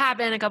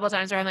happen a couple of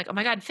times where I'm like, oh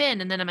my God,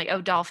 fin. And then I'm like,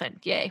 oh, dolphin.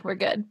 Yay, we're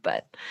good.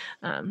 But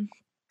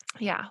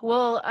yeah.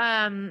 Well,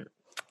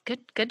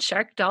 good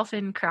shark,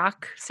 dolphin,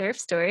 croc, surf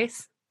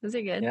stories. Those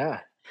are good.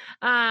 Yeah.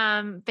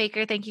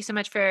 Baker, thank you so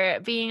much for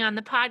being on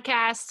the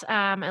podcast.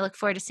 I look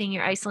forward to seeing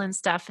your Iceland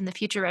stuff in the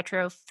future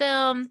retro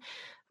film.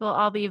 We'll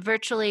all be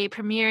virtually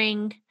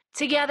premiering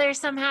together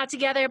somehow,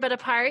 but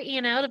apart.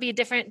 It'll be a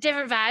different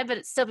vibe, but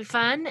it'll still be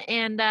fun.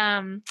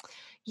 And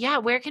yeah,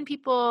 where can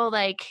people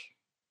like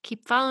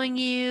keep following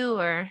you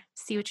or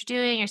see what you're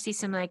doing, or see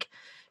some like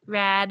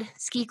rad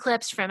ski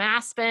clips from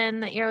Aspen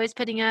that you're always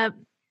putting up?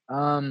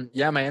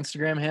 Yeah, my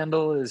Instagram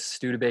handle is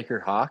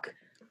StudeBakerHawk.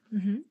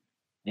 Mm-hmm.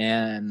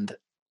 And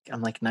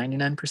I'm like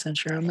 99%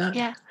 sure on that.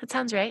 Yeah, that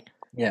sounds right.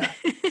 Yeah.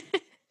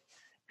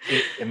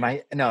 It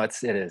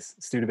is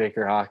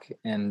StudeBakerHawk,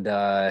 and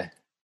I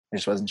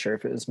just wasn't sure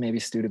if it was maybe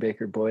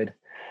Studebaker Boyd.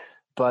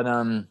 But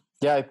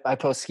yeah, I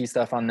post ski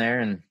stuff on there,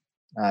 and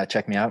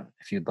check me out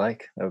if you'd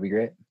like. That would be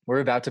great. We're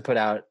about to put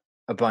out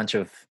a bunch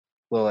of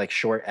little like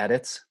short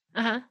edits.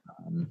 Uh-huh.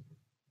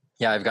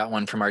 Yeah, I've got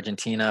one from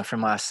Argentina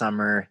from last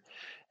summer,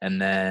 and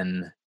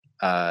then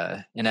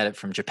an edit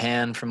from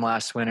Japan from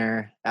last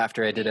winter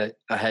after I did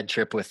a head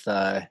trip with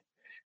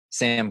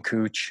Sam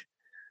Cooch.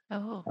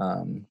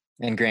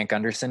 And Grant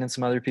Gunderson and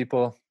some other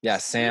people. Yeah,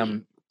 sweet.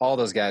 Sam, all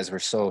those guys were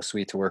so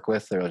sweet to work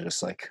with. They're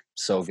just like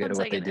so good at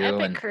what they do.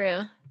 Epic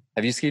crew.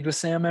 Have you skied with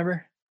Sam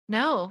ever?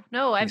 No.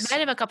 I've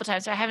met him a couple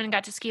times, but I haven't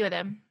got to ski with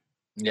him.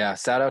 Yeah,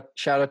 shout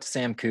out to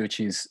Sam Cooch.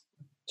 He's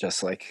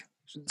just like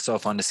so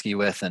fun to ski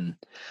with, and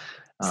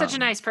such a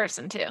nice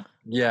person too.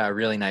 Yeah,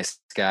 really nice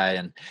guy.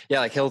 And yeah,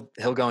 like he'll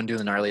go and do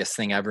the gnarliest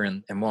thing ever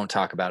and won't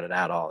talk about it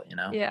at all,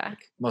 Yeah.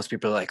 Like, most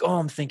people are like, oh,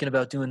 I'm thinking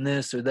about doing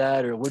this or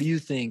that, or what do you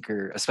think?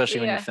 Or especially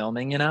when you're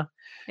filming, Yeah.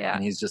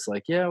 And he's just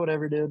like, yeah,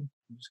 whatever, dude.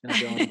 I'm just gonna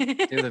go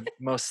and do the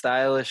most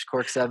stylish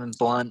Cork 7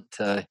 blunt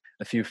to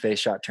a few face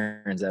shot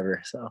turns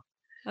ever. So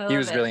he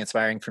was really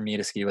inspiring for me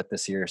to ski with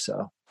this year.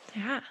 So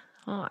yeah.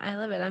 Oh, I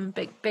love it. I'm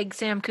a big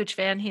Sam Cooch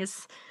fan.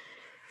 He's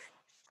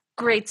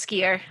great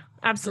skier.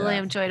 Absolutely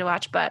enjoy to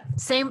watch, but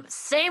same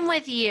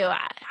with you.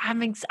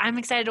 I'm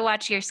excited to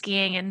watch your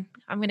skiing, and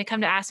I'm going to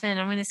come to Aspen.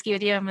 I'm going to ski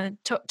with you. I'm going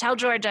to tell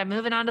George I'm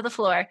moving on to the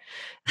floor.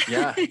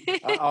 Yeah.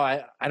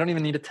 I don't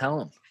even need to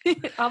tell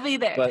him. I'll be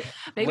there. But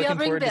maybe I'll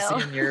bring Bill.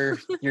 Looking forward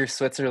to seeing your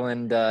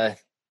Switzerland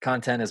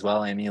content as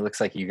well, Amy. It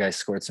looks like you guys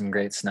scored some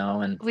great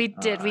snow, and we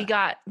did. We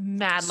got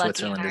mad lucky.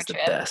 Switzerland is the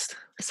best.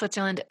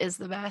 Switzerland is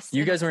the best.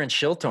 You guys were in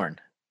Schiltorn.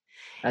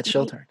 At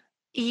Schiltorn.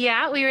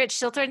 Yeah, we were at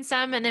Schiltorn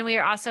some, and then we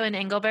were also in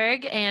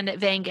Engelberg and at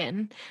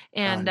Wengen.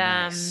 And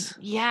nice.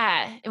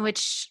 In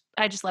which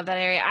I just love that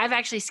area. I've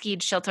actually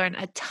skied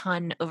Schiltorn a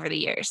ton over the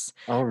years.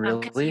 Oh,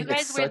 really? You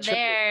guys were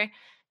there.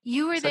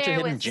 You were there a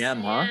hidden with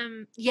gem, Sam.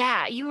 Huh?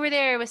 Yeah, you were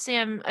there with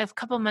Sam a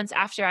couple months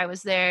after I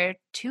was there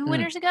 2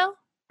 winters ago.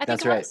 I think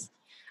that's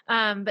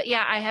right. But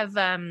yeah, I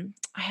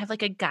have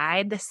like a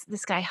guide.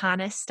 This guy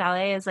Hannes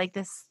Stahle is like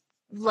this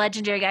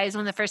legendary guy. He's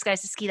one of the first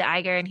guys to ski the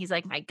Eiger, and he's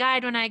like my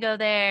guide when I go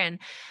there. And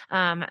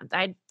I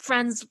had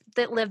friends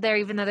that live there,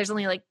 even though there's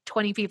only like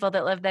 20 people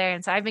that live there.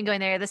 And so I've been going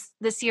there.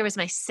 This year was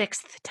my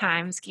 6th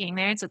time skiing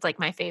there. And so it's like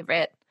my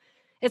favorite.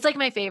 It's like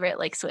my favorite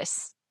like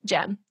Swiss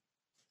gem.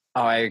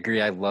 Oh, I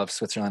agree. I love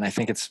Switzerland. I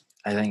think it's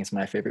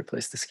my favorite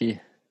place to ski.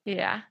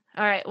 Yeah.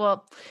 All right.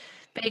 Well,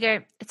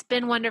 Baker, it's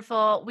been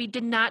wonderful. We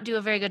did not do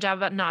a very good job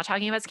about not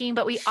talking about skiing,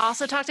 but we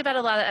also talked about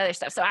a lot of other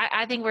stuff. So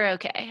I think we're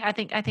okay. I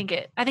think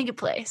it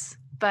plays.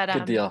 But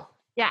Good deal.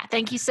 Yeah,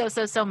 thank you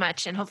so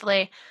much, and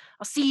hopefully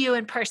I'll see you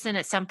in person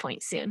at some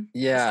point soon.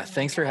 Yeah,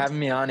 thanks for having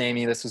me on,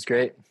 Amy. This was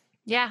great.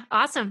 Yeah,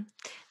 awesome.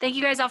 Thank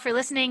you guys all for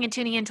listening and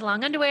tuning in to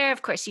Long Underwear.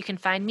 Of course, you can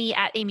find me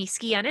at Amy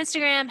Ski on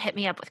Instagram. Hit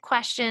me up with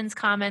questions,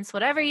 comments,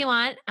 whatever you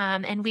want,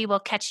 and we will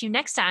catch you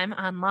next time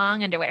on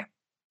Long Underwear.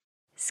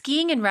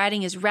 Skiing and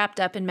riding is wrapped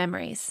up in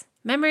memories.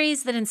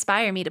 Memories that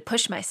inspire me to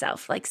push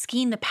myself, like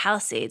skiing the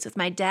Palisades with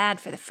my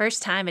dad for the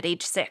first time at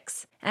age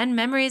 6. And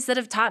memories that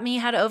have taught me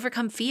how to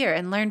overcome fear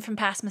and learn from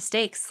past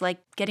mistakes, like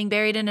getting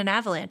buried in an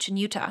avalanche in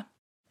Utah.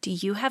 Do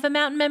you have a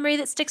mountain memory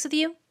that sticks with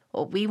you?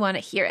 Well, we want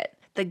to hear it.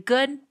 The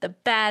good, the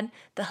bad,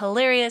 the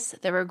hilarious,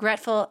 the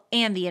regretful,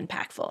 and the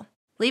impactful.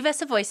 Leave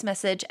us a voice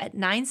message at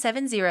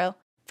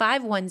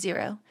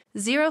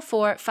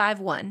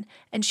 970-510-0451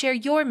 and share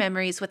your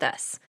memories with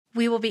us.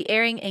 We will be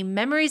airing a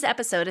Memories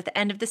episode at the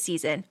end of the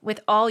season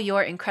with all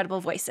your incredible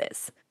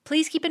voices.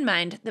 Please keep in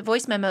mind that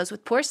voice memos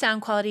with poor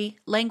sound quality,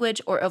 language,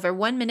 or over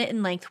 1 minute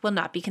in length will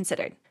not be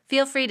considered.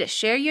 Feel free to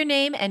share your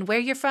name and where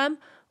you're from,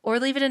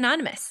 or leave it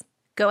anonymous.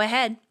 Go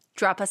ahead,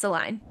 drop us a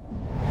line.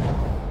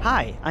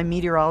 Hi, I'm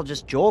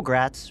meteorologist Joel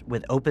Gratz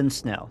with Open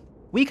Snow.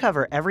 We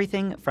cover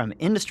everything from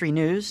industry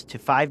news to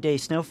 5-day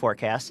snow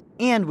forecasts,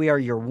 and we are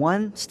your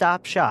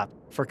one-stop shop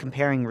for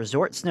comparing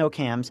resort snow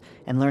cams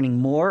and learning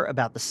more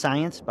about the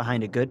science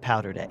behind a good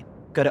powder day.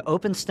 Go to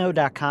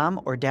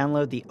opensnow.com or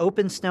download the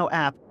Open Snow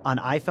app on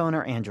iPhone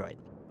or Android.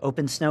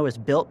 Open Snow is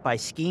built by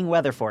skiing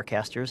weather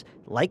forecasters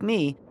like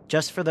me,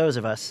 just for those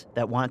of us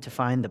that want to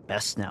find the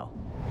best snow.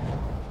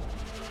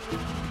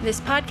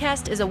 This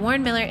podcast is a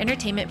Warren Miller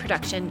Entertainment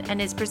production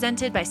and is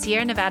presented by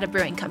Sierra Nevada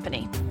Brewing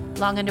Company.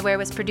 Long Underwear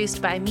was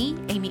produced by me,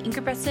 Amy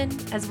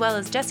Ingerbretson, as well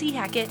as Jesse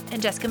Hackett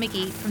and Jessica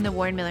McGee from the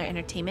Warren Miller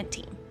Entertainment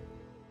team.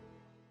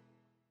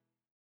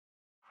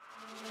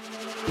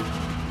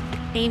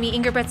 Amy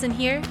Ingerbretson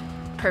here,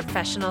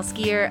 professional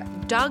skier,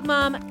 dog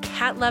mom,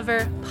 cat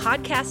lover,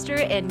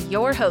 podcaster, and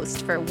your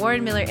host for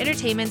Warren Miller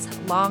Entertainment's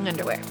Long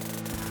Underwear.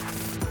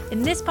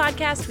 In this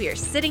podcast, we are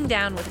sitting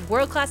down with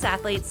world-class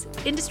athletes,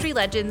 industry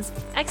legends,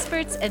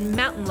 experts, and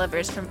mountain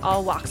lovers from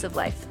all walks of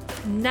life.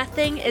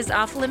 Nothing is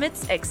off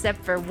limits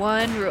except for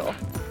one rule.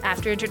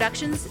 After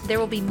introductions, there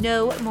will be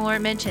no more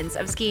mentions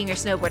of skiing or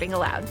snowboarding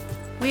allowed.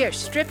 We are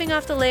stripping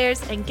off the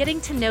layers and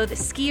getting to know the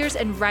skiers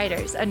and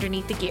riders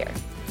underneath the gear.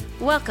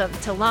 Welcome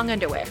to Long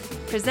Underwear,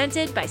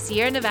 presented by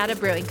Sierra Nevada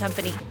Brewing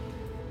Company.